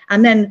woman,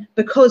 and then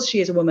because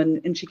she is a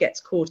woman and she gets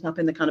caught up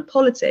in the kind of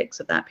politics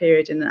of that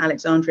period in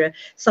Alexandria,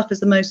 suffers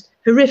the most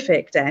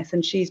horrific death.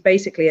 And she's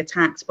basically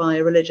attacked by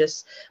a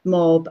religious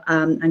mob,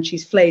 and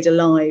she's flayed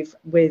alive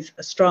with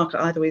a straka,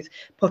 either with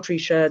pottery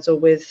sherds or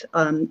with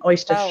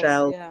oyster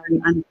shells,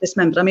 and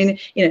dismembered. I mean,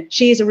 you know,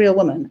 she is a real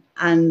woman,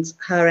 and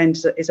her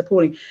end is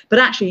appalling. But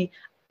actually,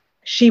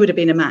 she would have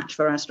been a match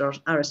for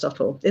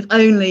Aristotle if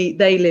only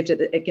they lived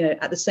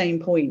at the same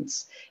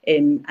points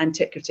in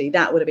antiquity.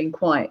 That would have been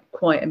quite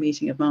a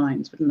meeting of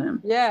minds, wouldn't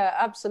it? Yeah,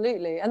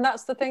 absolutely. And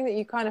that's the thing that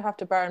you kind of have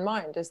to bear in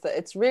mind, is that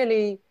it's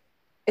really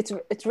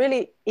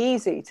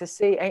easy to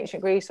see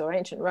ancient Greece or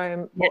ancient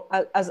Rome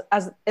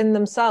as in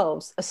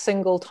themselves a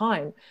single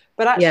time.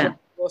 But actually,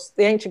 of course,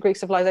 the ancient Greek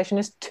civilization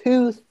is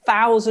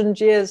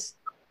 2,000 years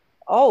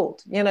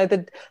old. You know,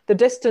 the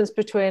distance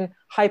between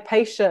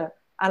Hypatia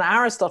and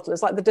Aristotle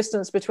is like the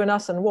distance between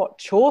us and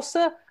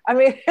Chaucer? I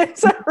mean,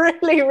 it's a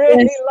really,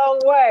 really long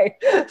way.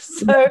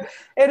 So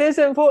it is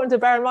important to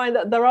bear in mind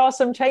that there are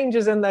some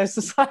changes in those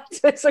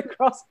societies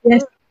across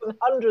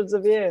hundreds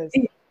of years.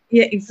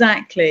 Yeah,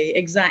 exactly.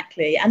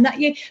 And that,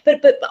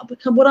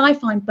 but what I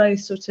find both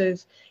sort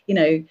of, you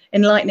know,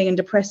 enlightening and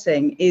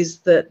depressing is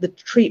that the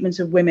treatment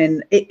of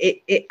women,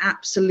 it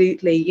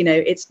absolutely, you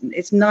know,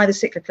 it's neither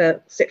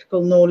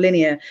cyclical nor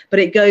linear, but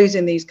it goes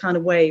in these kind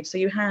of waves. So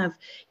you have,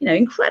 you know,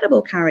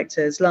 incredible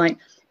characters like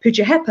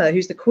Pudjahepa,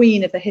 who's the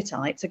queen of the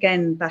Hittites,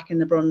 again back in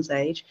the Bronze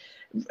Age,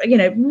 you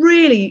know,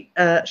 really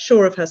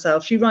sure of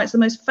herself. She writes the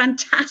most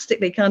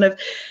fantastically kind of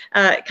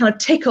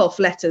tick-off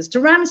letters to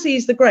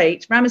Ramesses the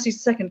Great,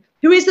 Ramesses II,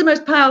 who is the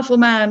most powerful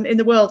man in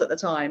the world at the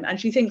time. And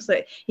she thinks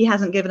that he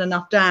hasn't given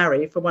enough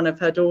dowry for one of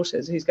her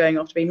daughters who's going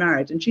off to be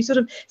married. And she sort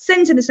of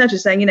sends in this letter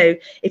saying, you know,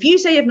 if you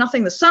say you have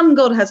nothing, the sun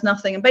god has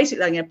nothing. And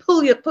basically, you know,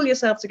 pull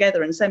yourself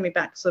together and send me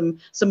back some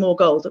more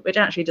gold, which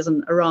actually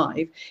doesn't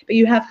arrive. But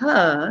you have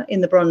her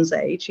in the Bronze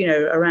Age, you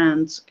know,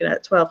 around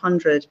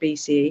 1200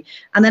 BCE.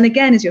 And then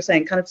again, as you're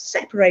saying, kind of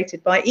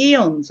separated by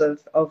eons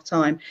of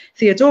time,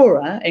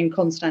 Theodora in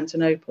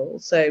Constantinople.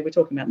 So we're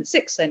talking about the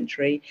 6th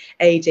century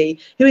AD,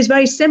 who is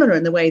very similar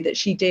in the way that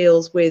she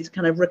deals with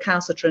kind of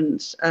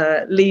recalcitrant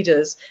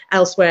leaders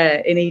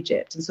elsewhere in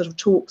Egypt, and sort of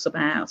talks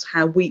about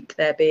how weak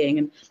they're being.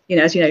 And, you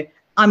know, as you know,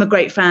 I'm a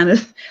great fan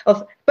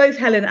of both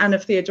Helen and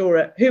of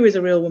Theodora, who is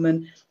a real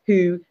woman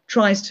who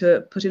tries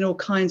to put in all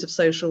kinds of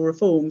social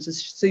reforms as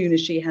soon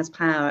as she has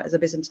power as a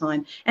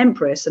Byzantine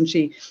empress. And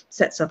she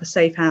sets up a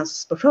safe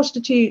house for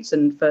prostitutes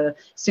and for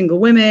single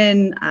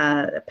women,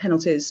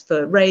 penalties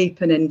for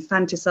rape and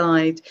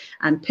infanticide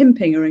and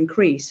pimping are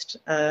increased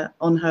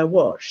on her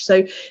watch.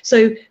 So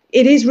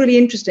it is really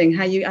interesting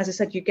how you, as I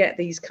said, you get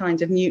these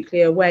kinds of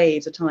nuclear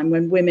waves, a time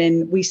when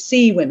we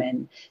see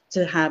women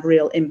to have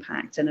real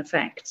impact and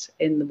effect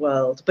in the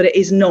world, but it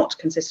is not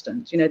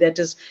consistent. You know, there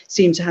does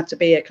seem to have to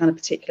be a kind of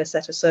particular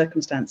set of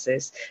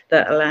circumstances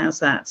that allows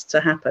that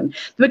to happen.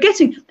 I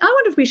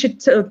wonder if we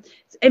should sort of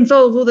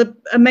involve all the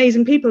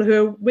amazing people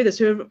who are with us,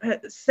 who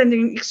are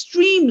sending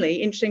extremely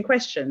interesting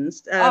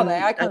questions. Are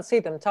they? I can't see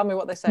them. Tell me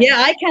what they say.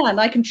 Yeah,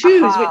 I can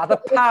choose. The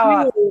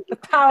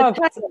power.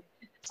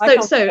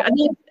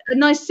 a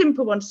nice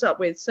simple one to start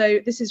with. So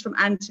this is from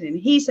Anthony, and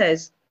he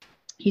says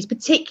he's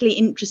particularly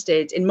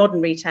interested in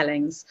modern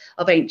retellings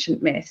of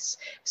ancient myths.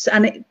 So,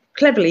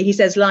 cleverly, he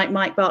says, like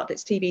Mike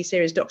Bartlett's TV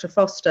series Dr.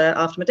 Foster,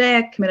 After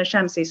Medea, Camilla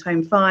Shamsie's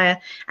Home Fire,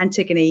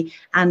 Antigone,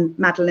 and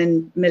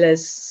Madeline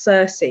Miller's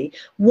Circe.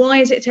 Why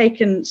has it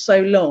taken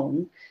so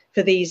long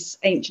for these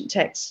ancient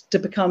texts to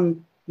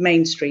become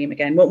mainstream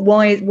again?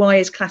 Why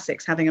is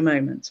classics having a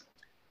moment?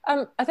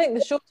 I think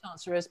the short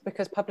answer is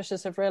because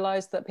publishers have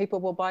realised that people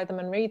will buy them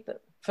and read them.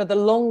 For the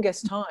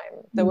longest time,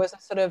 there was a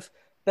sort of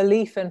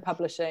belief in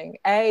publishing,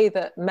 A,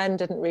 that men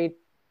didn't read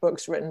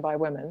books written by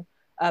women,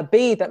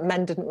 B, that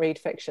men didn't read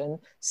fiction,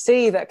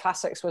 C, that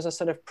classics was a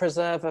sort of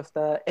preserve of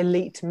the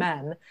elite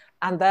men,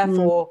 and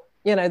therefore,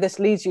 this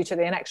leads you to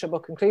the inexorable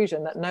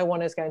conclusion that no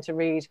one is going to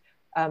read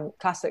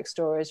classic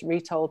stories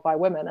retold by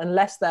women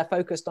unless they're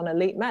focused on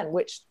elite men,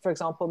 which, for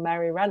example,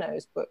 Mary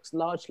Renault's books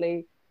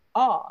largely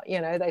are.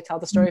 They tell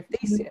the story of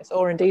Theseus,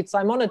 or indeed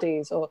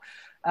Simonides, or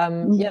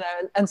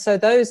and so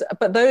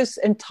those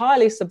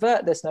entirely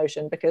subvert this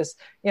notion, because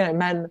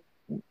men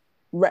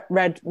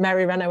read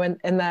Mary Renault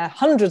in their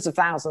hundreds of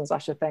thousands, I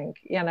should think.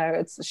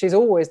 She's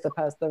always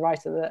the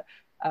writer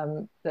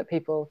that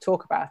people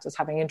talk about as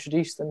having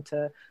introduced them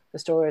to the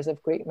stories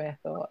of Greek myth,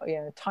 or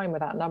time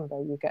without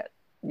number. You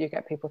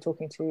get people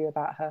talking to you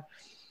about her.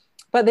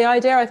 But the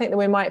idea, I think, that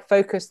we might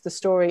focus the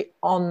story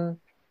on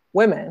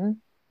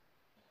women,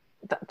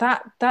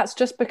 that's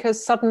just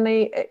because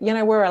suddenly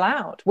we're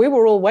allowed. We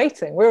were all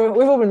waiting.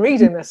 We've all been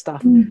reading this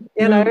stuff, and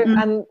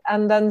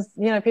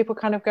then people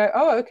kind of go,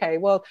 oh, okay,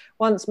 well,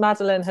 once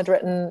Madeline had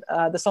written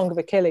the Song of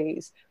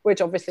Achilles, which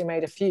obviously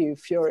made a few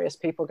furious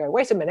people go,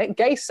 wait a minute,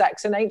 gay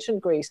sex in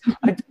ancient Greece.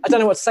 I don't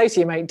know what to say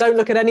to you, mate. Don't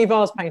look at any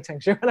vase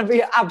paintings. You're going to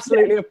be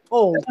absolutely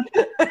appalled.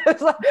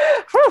 It's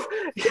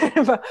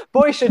like,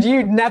 boy, should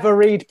you never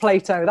read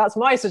Plato. That's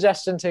my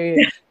suggestion to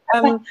you.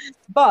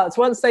 But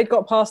once they'd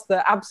got past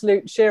the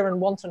absolute sheer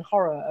and wanton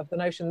horror of the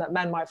notion that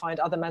men might find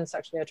other men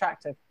sexually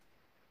attractive,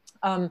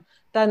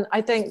 then I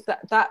think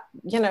that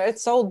it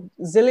sold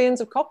zillions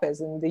of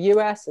copies in the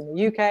US and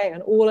the UK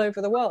and all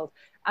over the world.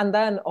 And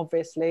then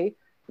obviously,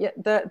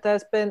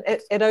 there's been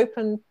it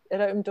opened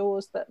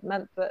doors that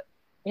meant that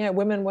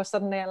women were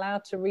suddenly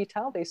allowed to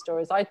retell these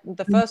stories.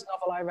 The first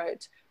novel I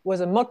wrote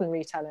was a modern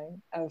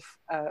retelling of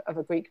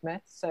a Greek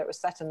myth, so it was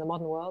set in the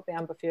modern world, the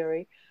Amber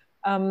Fury.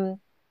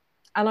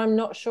 And I'm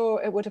not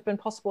sure it would have been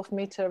possible for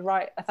me to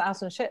write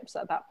 1,000 Ships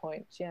at that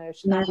point. Chanel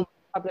was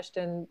published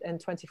in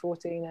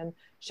 2014, and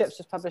Ships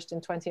was published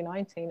in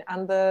 2019,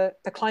 and the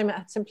climate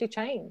had simply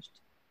changed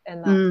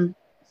in that.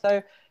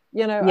 So,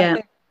 I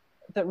think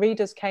that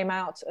readers came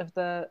out of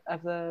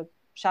the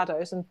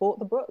shadows and bought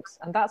the books,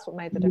 and that's what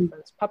made the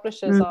difference.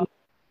 Publishers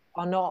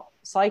are not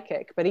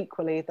psychic, but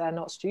equally they're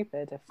not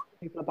stupid. If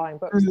people are buying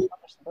books, they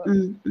publish the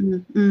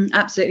book.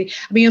 Absolutely.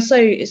 I mean, you're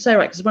so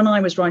right, because when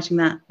I was writing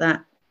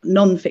that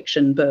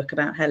non-fiction book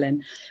about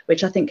Helen,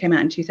 which I think came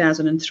out in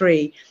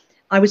 2003,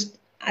 I was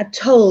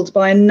told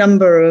by a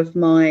number of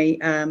my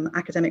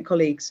academic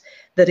colleagues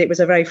that it was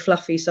a very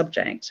fluffy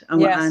subject,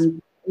 and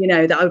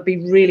that I would be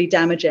really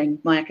damaging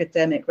my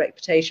academic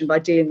reputation by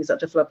dealing with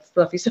such a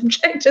fluffy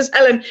subject as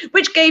Helen,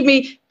 which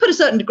put a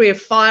certain degree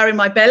of fire in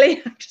my belly,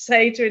 I have to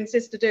say, to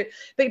insist to do.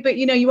 But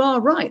you are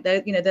right.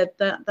 That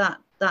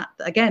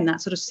again,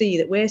 that sort of sea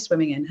that we're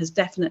swimming in has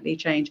definitely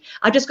changed.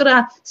 I've just got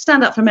to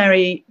stand up for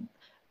Mary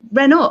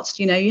Renault.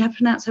 You have to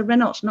pronounce her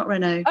Renault, not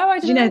Renault. Oh,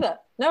 I didn't know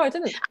that. No, I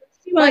didn't.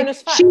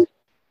 Bonus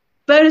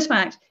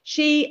fact.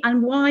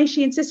 And why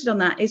she insisted on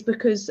that is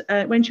because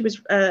when she was,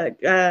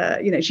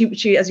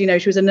 she, as you know,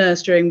 she was a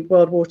nurse during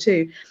World War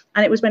II,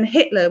 and it was when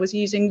Hitler was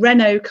using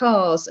Renault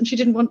cars, and she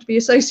didn't want to be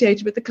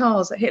associated with the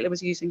cars that Hitler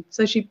was using,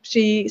 so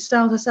she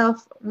styled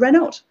herself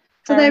Renault.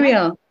 So there we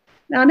are.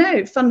 I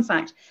know, fun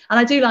fact. And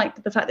I do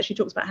like the fact that she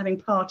talks about having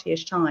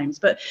partyish times.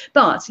 But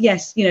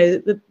yes,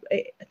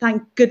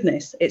 thank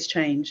goodness it's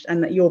changed,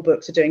 and that your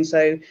books are doing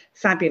so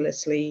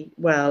fabulously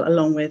well,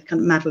 along with kind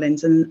of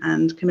Madeline's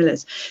and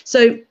Camilla's.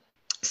 So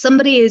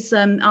somebody is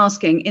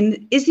asking,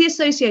 is the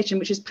association,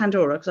 which is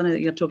Pandora, because I know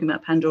that you're talking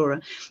about Pandora,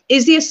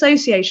 is the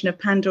association of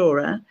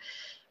Pandora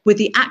with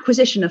the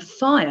acquisition of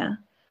fire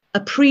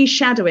a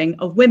pre-shadowing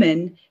of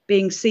women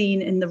being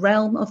seen in the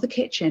realm of the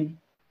kitchen?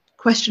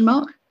 Question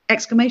mark?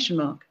 Exclamation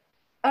mark.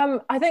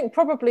 I think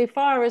probably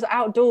fire is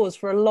outdoors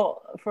for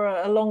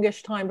a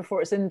longish time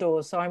before it's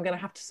indoors, so I'm going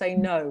to have to say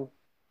no.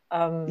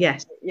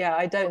 Yes. Yeah,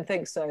 I don't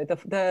think so.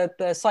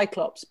 The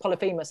Cyclops,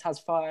 Polyphemus, has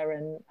fire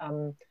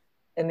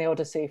in the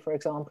Odyssey, for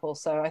example.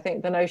 So I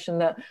think the notion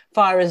that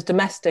fire is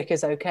domestic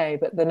is okay,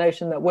 but the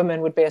notion that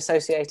women would be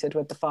associated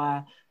with the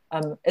fire,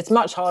 it's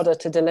much harder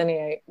to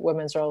delineate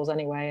women's roles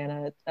anyway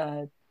in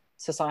a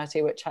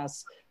society which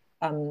has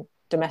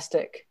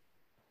domestic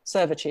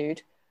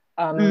servitude.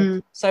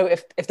 So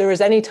if there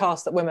is any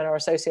task that women are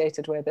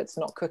associated with, it's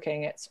not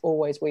cooking, it's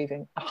always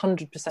weaving.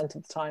 100%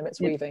 of the time it's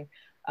weaving.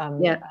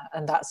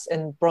 And that's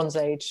in Bronze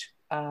Age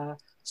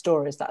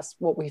stories. That's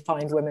what we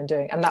find women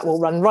doing, and that will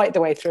run right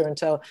the way through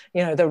until,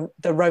 you know,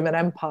 the Roman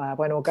Empire,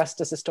 when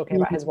Augustus is talking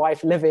about his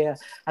wife Livia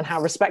and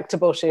how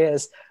respectable she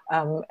is,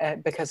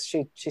 because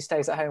she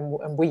stays at home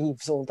and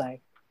weaves all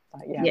day.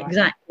 Yeah,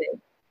 right.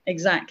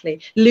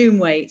 Exactly. Loom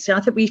weights. I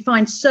think we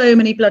find so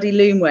many bloody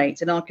loom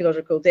weights in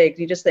archaeological digs.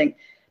 You just think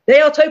they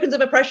are tokens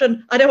of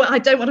oppression. I don't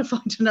want to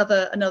find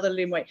another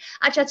loom weight.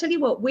 Actually, I tell you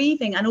what,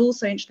 weaving, and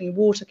also interestingly,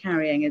 water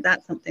carrying, and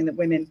that's something that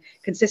women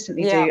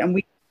consistently do,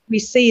 and we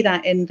see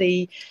that in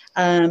the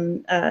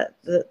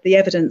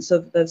evidence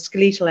of the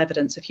skeletal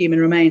evidence of human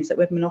remains, that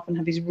women often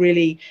have these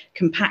really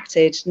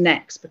compacted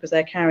necks because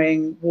they're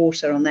carrying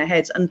water on their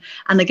heads. And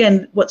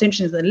again, what's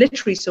interesting is the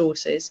literary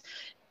sources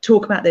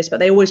talk about this, but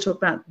they always talk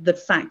about the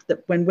fact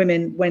that when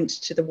women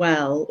went to the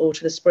well or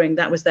to the spring,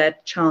 that was their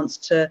chance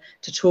to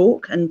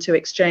talk and to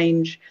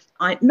exchange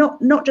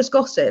not just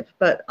gossip,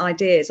 but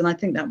ideas. And I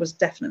think that was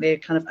definitely a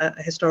kind of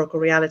a historical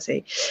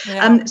reality.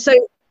 So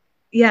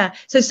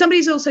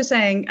somebody's also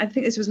saying, I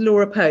think this was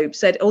Laura Pope,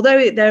 said,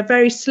 although they're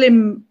very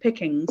slim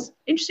pickings,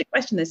 interesting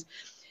question this,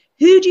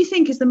 who do you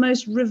think is the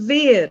most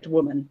revered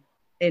woman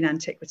in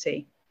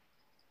antiquity?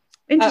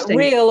 Interesting.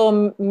 Real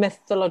or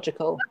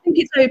mythological? I think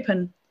it's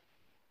open.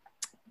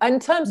 In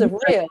terms of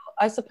real,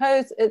 I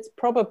suppose it's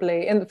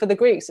probably, for the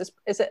Greeks, is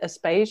it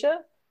Aspasia?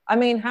 I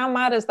mean, how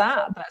mad is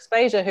that? But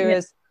Aspasia, who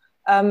is,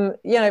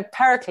 you know,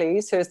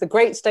 Pericles, who is the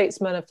great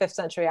statesman of 5th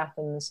century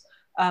Athens,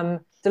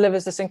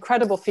 delivers this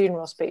incredible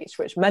funeral speech,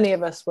 which many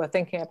of us were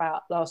thinking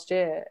about last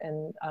year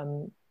in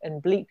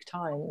bleak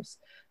times.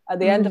 At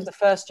the end of the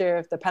first year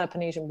of the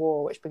Peloponnesian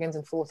War, which begins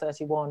in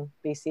 431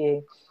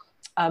 BCE,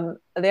 at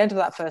the end of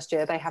that first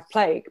year, they have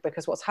plague,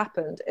 because what's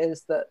happened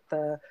is that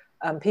the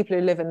people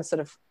who live in sort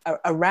of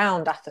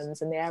around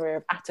Athens in the area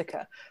of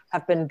Attica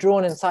have been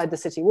drawn inside the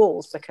city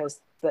walls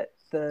because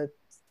the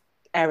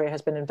area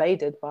has been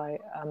invaded by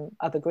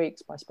other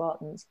Greeks, by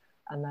Spartans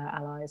and their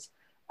allies.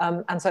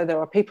 And so there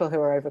are people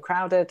who are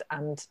overcrowded,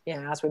 and, you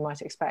know, as we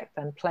might expect,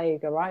 then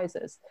plague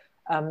arises.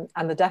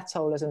 And the death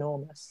toll is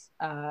enormous.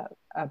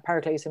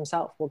 Pericles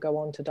himself will go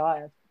on to die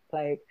of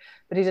plague,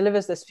 but he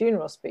delivers this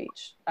funeral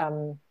speech,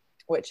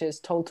 which is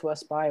told to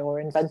us by, or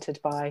invented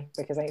by,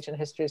 because ancient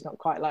history is not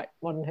quite like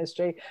modern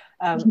history,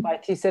 by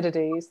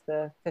Thucydides,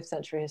 the 5th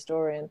century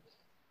historian.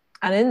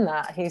 And in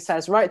that, he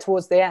says, right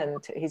towards the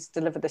end, he's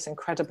delivered this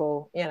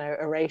incredible, you know,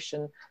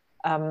 oration.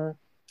 And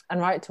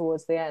right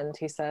towards the end,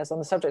 he says, on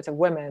the subject of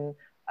women,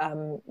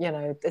 you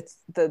know, it's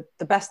the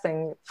best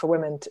thing for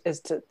women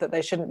that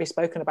they shouldn't be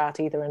spoken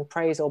about either in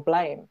praise or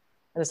blame.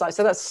 And it's like,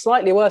 so that's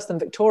slightly worse than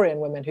Victorian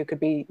women, who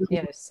could be,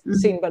 you know,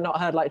 seen but not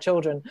heard like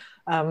children.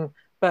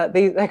 But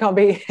they can't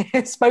be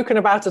spoken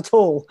about at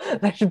all.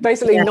 They should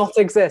basically not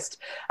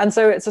exist. And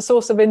so it's a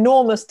source of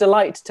enormous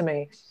delight to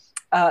me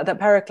that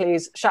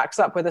Pericles shacks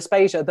up with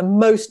Aspasia, the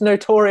most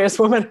notorious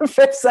woman of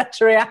 5th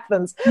century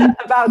Athens,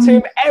 about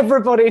whom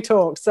everybody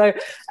talks. So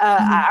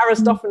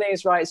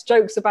Aristophanes writes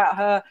jokes about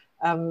her.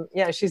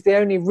 Yeah, she's the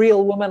only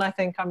real woman, I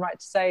think I'm right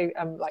to say,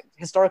 like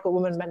historical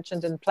woman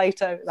mentioned in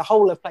Plato, the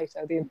whole of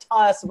Plato, the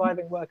entire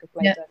surviving work of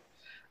Plato.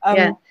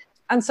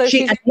 And so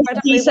she's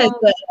incredibly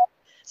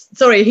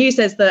he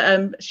says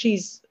that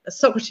she's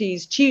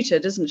Socrates' tutor,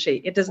 doesn't she?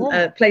 It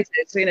doesn't Plato.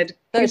 So, you know,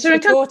 she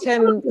taught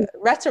him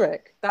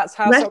rhetoric. That's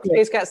how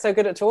Socrates gets so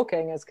good at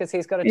talking, is because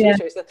he's got a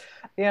tutor. So,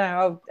 you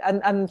know,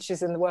 and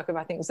she's in the work of,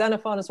 I think,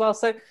 Xenophon as well.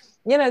 So,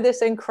 you know,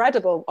 this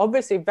incredible,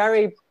 obviously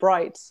very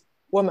bright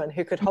woman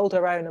who could hold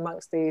her own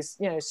amongst these,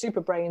 you know, super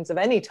brains of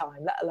any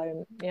time, let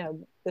alone, you know,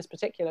 this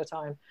particular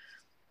time.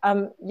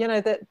 You know,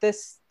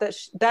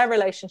 their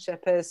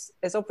relationship is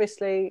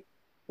obviously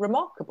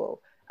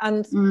remarkable.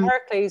 And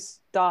Pericles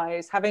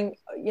dies, having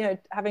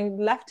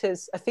left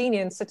his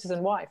Athenian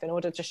citizen wife in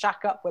order to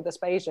shack up with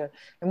Aspasia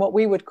in what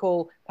we would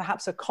call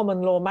perhaps a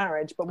common law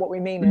marriage, but what we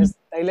mean is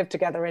they lived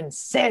together in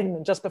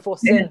sin, just before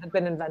sin had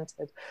been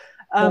invented.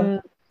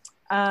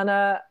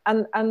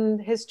 And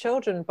his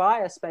children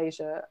by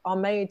Aspasia are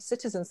made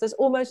citizens. There's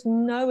almost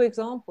no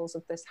examples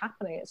of this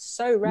happening. It's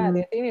so rare.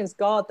 The Athenians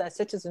guard their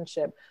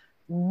citizenship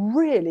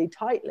really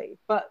tightly,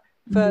 but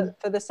for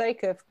the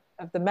sake of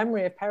the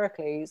memory of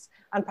Pericles,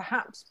 and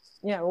perhaps,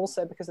 you know,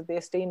 also because of the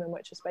esteem in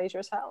which Aspasia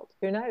is held.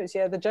 Who knows?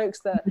 Yeah, the jokes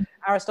that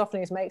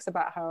Aristophanes makes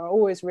about her are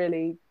always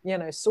really, you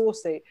know,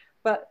 saucy.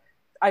 But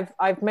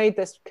I've made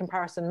this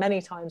comparison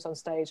many times on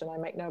stage, and I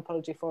make no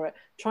apology for it.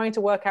 Trying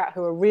to work out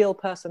who a real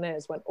person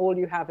is when all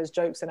you have is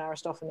jokes in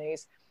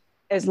Aristophanes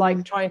is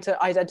like trying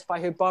to identify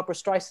who Barbara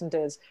Streisand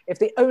is. If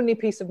the only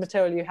piece of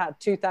material you had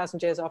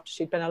 2,000 years after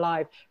she'd been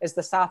alive is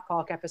the South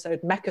Park episode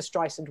Mecha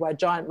Streisand, where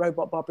giant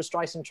robot Barbara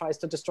Streisand tries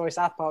to destroy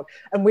South Park,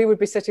 and we would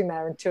be sitting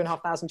there in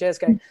 2,500 years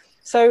going,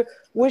 so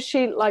was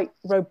she like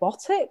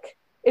robotic?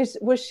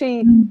 Was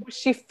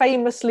she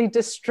famously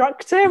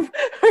destructive?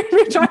 We'd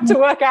be trying to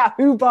work out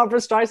who Barbara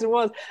Streisand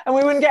was, and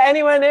we wouldn't get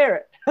anywhere near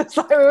it. It's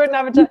like we wouldn't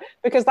have a joke,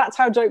 because that's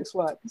how jokes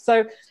work.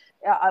 So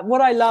what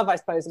I love, I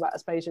suppose, about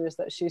Aspasia is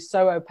that she's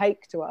so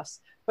opaque to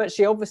us, but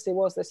she obviously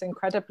was this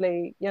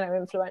incredibly, you know,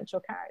 influential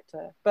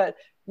character. But,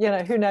 you know,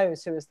 who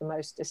knows who is the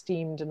most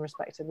esteemed and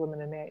respected woman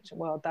in the ancient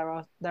world? There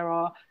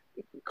are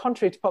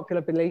contrary to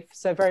popular belief,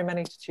 so very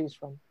many to choose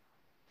from.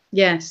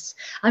 Yes,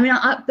 I mean,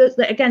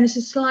 again, this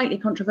is slightly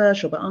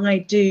controversial, but I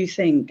do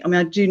think,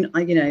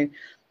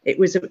 it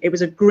was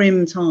a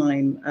grim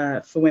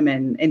time for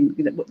women in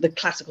the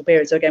classical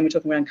period. So again, we're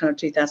talking around kind of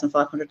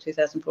 2,500,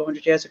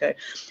 2,400 years ago.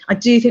 I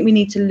do think we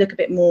need to look a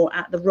bit more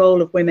at the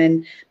role of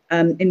women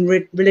in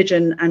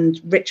religion and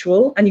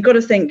ritual. And you've got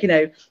to think,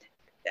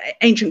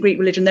 ancient Greek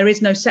religion, there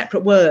is no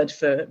separate word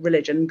for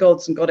religion.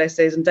 Gods and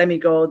goddesses and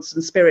demigods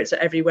and spirits are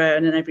everywhere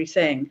and in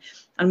everything.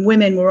 And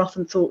women were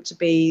often thought to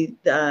be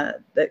the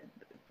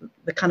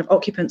kind of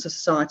occupants of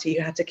society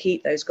who had to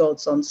keep those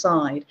gods on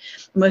side,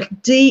 and were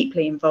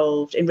deeply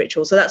involved in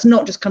ritual. So that's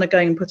not just kind of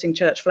going and putting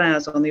church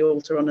flowers on the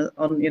altar on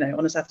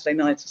a Saturday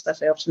night or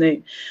Saturday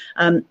afternoon.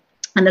 And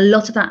a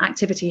lot of that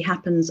activity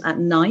happens at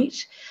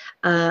night.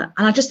 And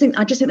I just think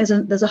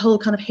there's a whole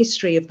kind of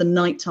history of the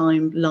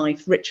nighttime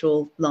life,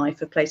 ritual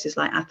life of places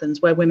like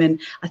Athens, where women,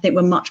 I think,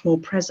 were much more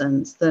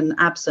present than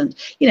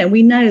absent.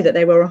 We know that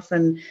they were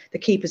often the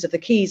keepers of the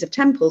keys of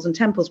temples, and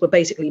temples were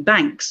basically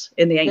banks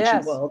in the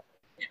ancient world.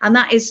 And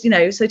that is,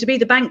 so to be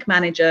the bank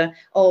manager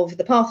of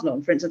the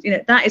Parthenon, for instance,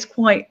 that is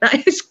quite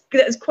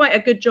a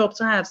good job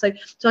to have. So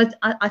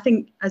I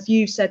think, as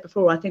you said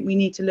before, I think we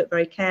need to look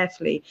very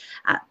carefully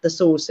at the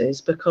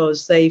sources,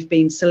 because they've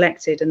been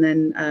selected and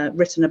then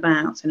written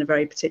about in a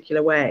very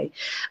particular way.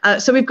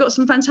 So we've got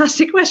some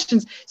fantastic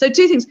questions. So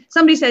two things.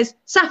 Somebody says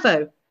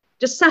Sappho,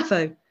 just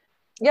Sappho.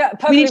 Yeah,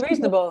 perfectly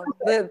reasonable.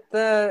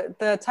 The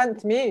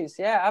 10th muse.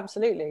 Yeah,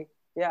 absolutely.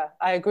 Yeah,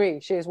 I agree.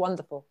 She is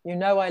wonderful.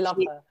 I love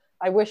her.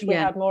 I wish we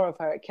had more of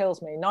her. It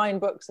kills me. 9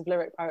 books of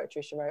lyric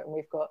poetry she wrote, and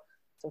we've got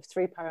sort of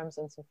 3 poems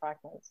and some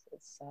fragments.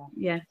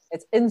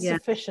 It's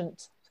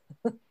insufficient.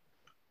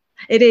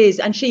 It is.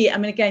 And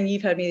again,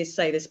 you've heard me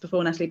say this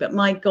before, Natalie, but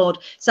my God,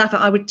 Sappho,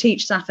 I would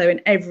teach Sappho in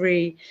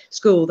every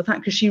school. The fact,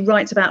 because she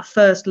writes about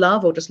first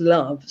love, or just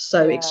love,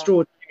 so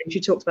extraordinary. And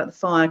she talks about the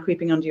fire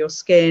creeping under your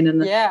skin,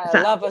 and the fact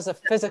love as a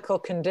physical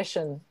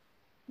condition.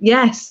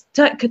 Yes,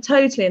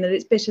 totally, and that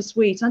it's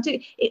bittersweet.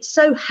 It's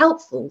so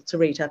helpful to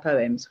read her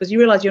poems, because you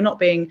realise you're not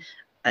being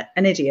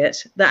an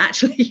idiot, that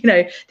actually,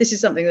 this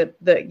is something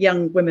that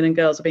young women and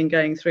girls have been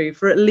going through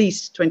for at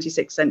least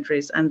 26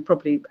 centuries and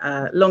probably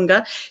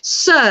longer.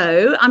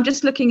 So I'm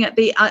just looking at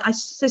this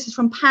is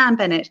from Pam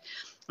Bennett.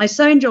 I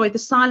so enjoyed The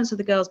Silence of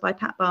the Girls by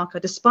Pat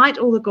Barker. Despite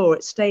all the gore,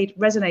 it stayed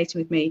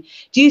resonating with me.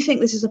 Do you think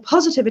this is a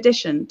positive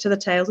addition to the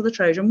tales of the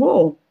Trojan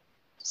War?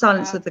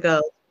 Silence of the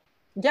Girls.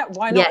 Yeah,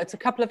 why not? Yeah. It's a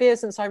couple of years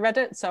since I read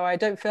it, so I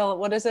don't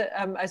feel,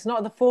 it's not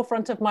at the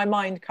forefront of my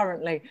mind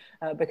currently,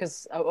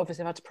 because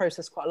obviously I've had to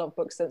process quite a lot of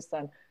books since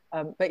then.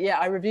 But yeah,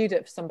 I reviewed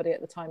it for somebody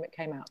at the time it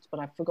came out, but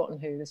I've forgotten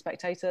who. The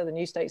Spectator, the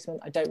New Statesman,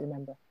 I don't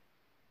remember.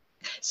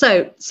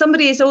 So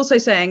somebody is also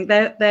saying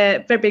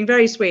they're being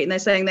very sweet, and they're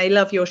saying they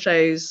love your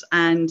shows,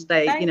 and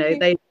they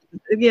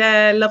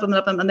love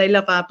them, and they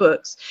love our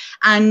books.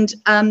 And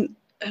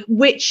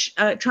which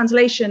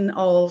translation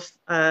of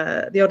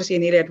the Odyssey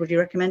and the Iliad would you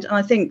recommend? And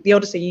I think the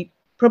Odyssey,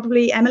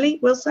 probably Emily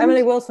Wilson.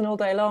 Emily Wilson all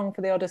day long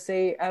for the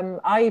Odyssey.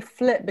 I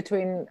flip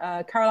between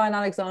Caroline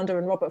Alexander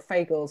and Robert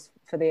Fagles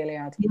for the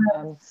Iliad.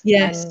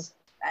 Yes.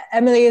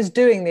 Emily is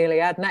doing the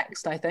Iliad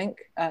next, I think.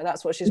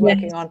 That's what she's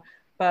working on.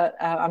 But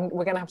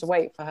we're going to have to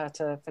wait for her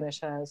to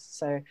finish hers.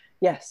 So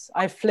yes,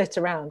 I flit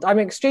around. I'm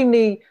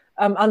extremely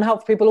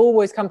unhelpful. People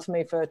always come to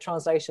me for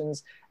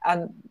translations,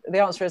 and the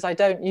answer is I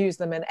don't use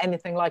them in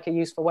anything like a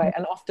useful way.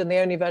 And often the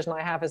only version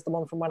I have is the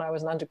one from when I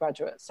was an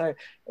undergraduate. So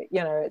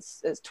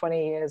it's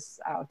 20 years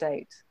out of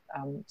date.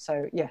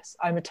 So yes,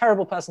 I'm a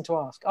terrible person to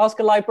ask. Ask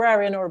a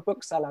librarian or a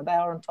bookseller. They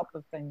are on top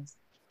of things.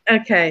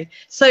 Okay,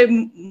 so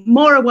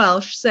Maura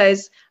Welsh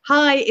says,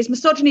 hi, is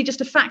misogyny just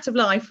a fact of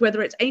life,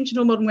 whether it's ancient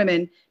or modern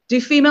women?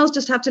 Do females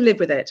just have to live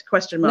with it?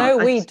 No,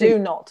 we do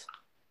not.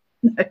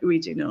 No, we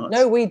do not.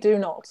 No, we do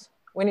not.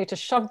 We need to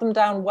shove them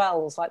down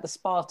wells like the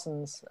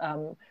Spartans.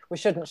 We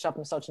shouldn't shove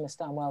misogynists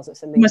down wells.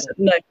 It's illegal.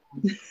 No,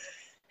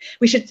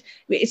 we should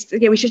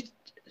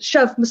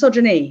shove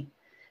misogyny.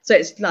 So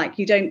it's like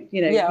you don't,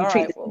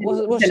 treat.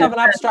 We'll shove an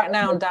abstract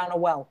noun down a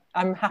well.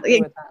 I'm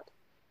happy with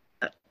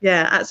that.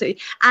 Yeah,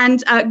 absolutely.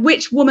 And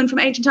which woman from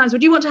ancient times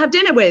would you want to have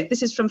dinner with?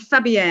 This is from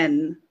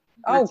Fabienne.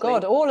 Oh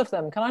God, all of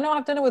them. Can I not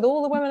have dinner with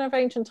all the women of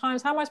ancient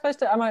times? How am I supposed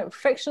to? Am I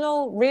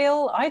fictional,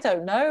 real? I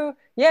don't know.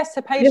 Yes,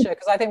 Hypatia,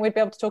 because I think we'd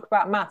be able to talk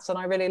about maths, and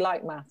I really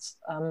like maths.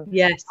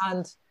 Yes.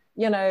 And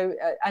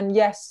and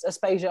yes,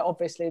 Aspasia,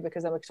 obviously,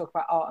 because then we could talk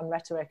about art and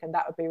rhetoric, and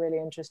that would be really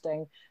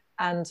interesting.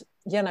 And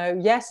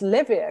yes,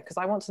 Livia, because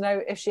I want to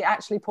know if she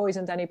actually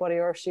poisoned anybody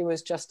or if she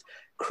was just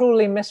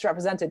cruelly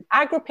misrepresented.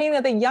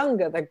 Agrippina the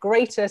Younger, the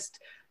greatest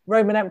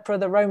Roman emperor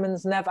the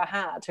Romans never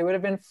had, who would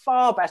have been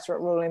far better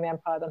at ruling the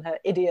empire than her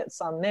idiot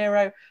son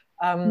Nero.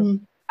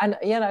 And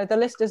the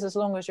list is as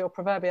long as your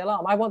proverbial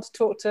arm. I want to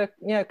talk to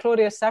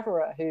Claudia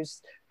Severa,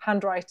 whose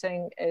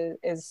handwriting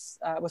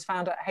was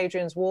found at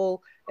Hadrian's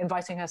Wall,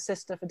 inviting her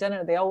sister for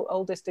dinner. The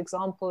oldest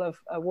example of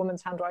a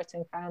woman's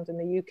handwriting found in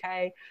the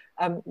UK.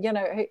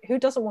 Who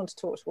doesn't want to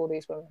talk to all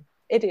these women?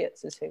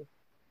 Idiots is who.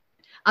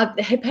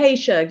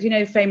 Hypatia,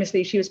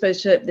 famously she has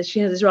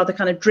this rather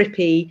kind of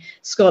drippy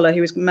scholar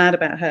who was mad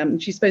about her,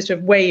 and she's supposed to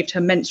have waved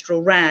her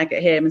menstrual rag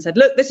at him and said,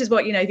 look, this is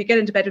what, if you get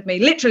into bed with me,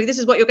 literally, this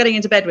is what you're getting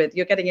into bed with.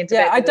 You're getting into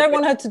bed with. I don't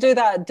want her to do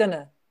that at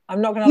dinner.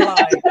 I'm not going to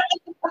lie.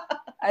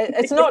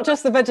 It's not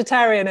just the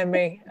vegetarian in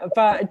me,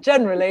 but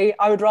generally,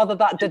 I would rather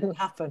that didn't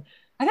happen.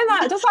 I think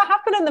does that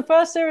happen in the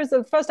first series,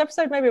 the first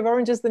episode, maybe, of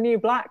Orange is the New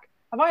Black?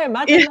 Have I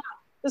imagined that?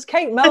 Does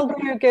Kate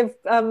Mulgrew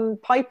give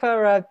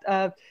Piper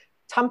a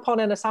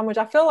tampon in a sandwich?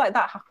 I feel like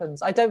that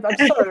happens. I'm sorry,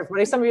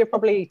 everybody. Some of you are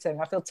probably eating.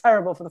 I feel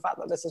terrible for the fact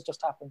that this has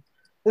just happened.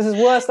 This is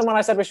worse than when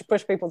I said we should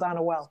push people down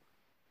a well.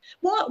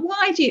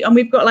 Why do you? And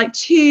we've got like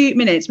 2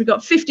 minutes. We've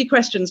got 50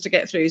 questions to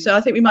get through, so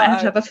I think we might have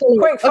to have a full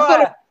quick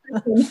fire.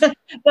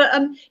 But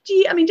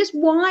just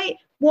why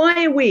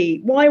are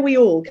we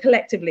all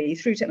collectively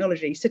through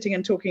technology sitting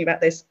and talking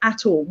about this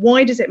at all?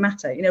 Why does it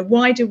matter?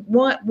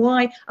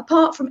 Why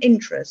apart from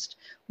interest,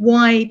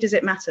 why does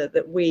it matter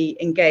that we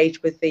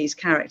engage with these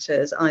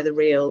characters, either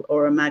real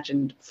or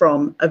imagined,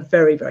 from a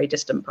very, very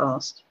distant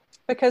past?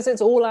 Because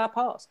it's all our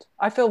past.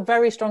 I feel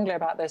very strongly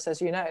about this, as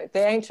you know.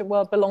 The ancient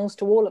world belongs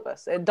to all of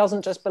us. It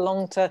doesn't just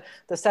belong to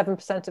the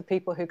 7% of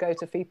people who go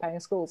to fee-paying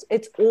schools.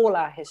 It's all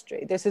our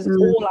history. This is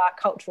all our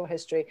cultural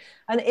history.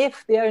 And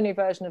if the only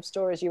version of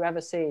stories you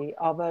ever see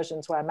are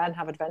versions where men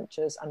have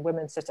adventures and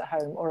women sit at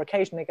home, or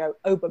occasionally go,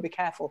 oh, but be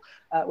careful,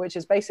 which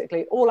is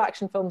basically all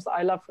action films that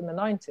I love from the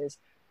 90s,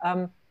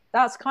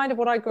 that's kind of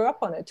what I grew up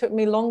on. It took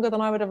me longer than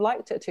I would have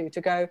liked it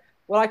to go,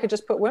 well, I could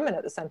just put women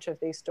at the center of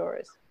these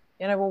stories.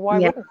 Why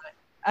wouldn't I?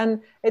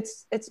 And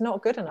it's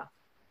not good enough.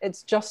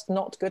 It's just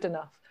not good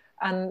enough.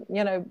 And,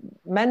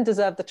 men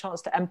deserve the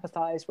chance to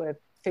empathize with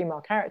female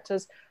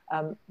characters.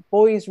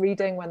 Boys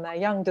reading when they're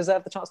young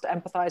deserve the chance to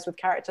empathize with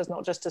characters,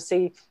 not just to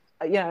see,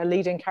 a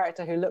leading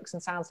character who looks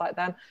and sounds like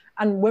them.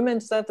 And women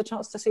deserve the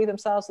chance to see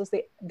themselves as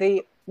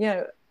the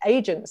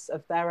agents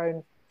of their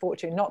own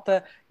fortune, not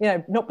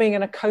not being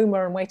in a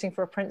coma and waiting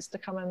for a prince to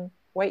come and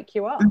wake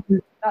you up.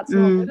 That's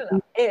not good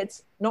enough.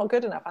 It's not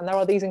good enough. And there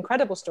are these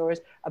incredible stories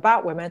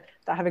about women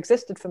that have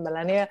existed for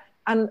millennia,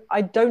 and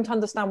I don't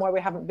understand why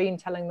we haven't been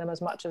telling them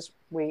as much as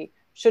we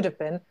should have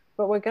been,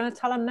 but we're going to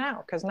tell them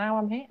now, because now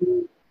I'm here.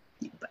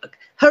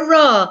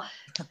 Hurrah! Are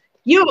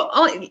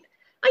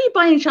you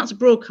by any chance a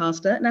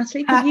broadcaster,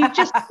 Natalie? Because you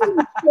just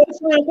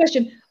final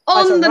question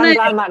on the note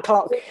down that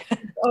clock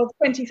of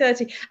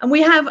 2030, and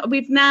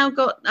we've now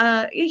got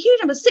a huge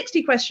number,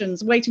 60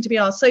 questions waiting to be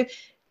asked. So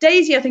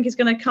Daisy, I think, is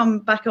going to come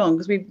back on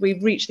because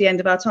we've reached the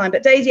end of our time.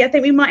 But Daisy, I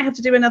think we might have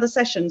to do another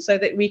session so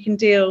that we can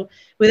deal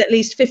with at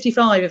least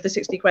 55 of the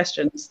 60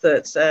 questions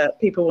that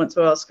people want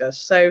to ask us.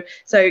 So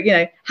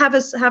have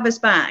us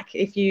back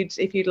if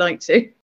you'd like to.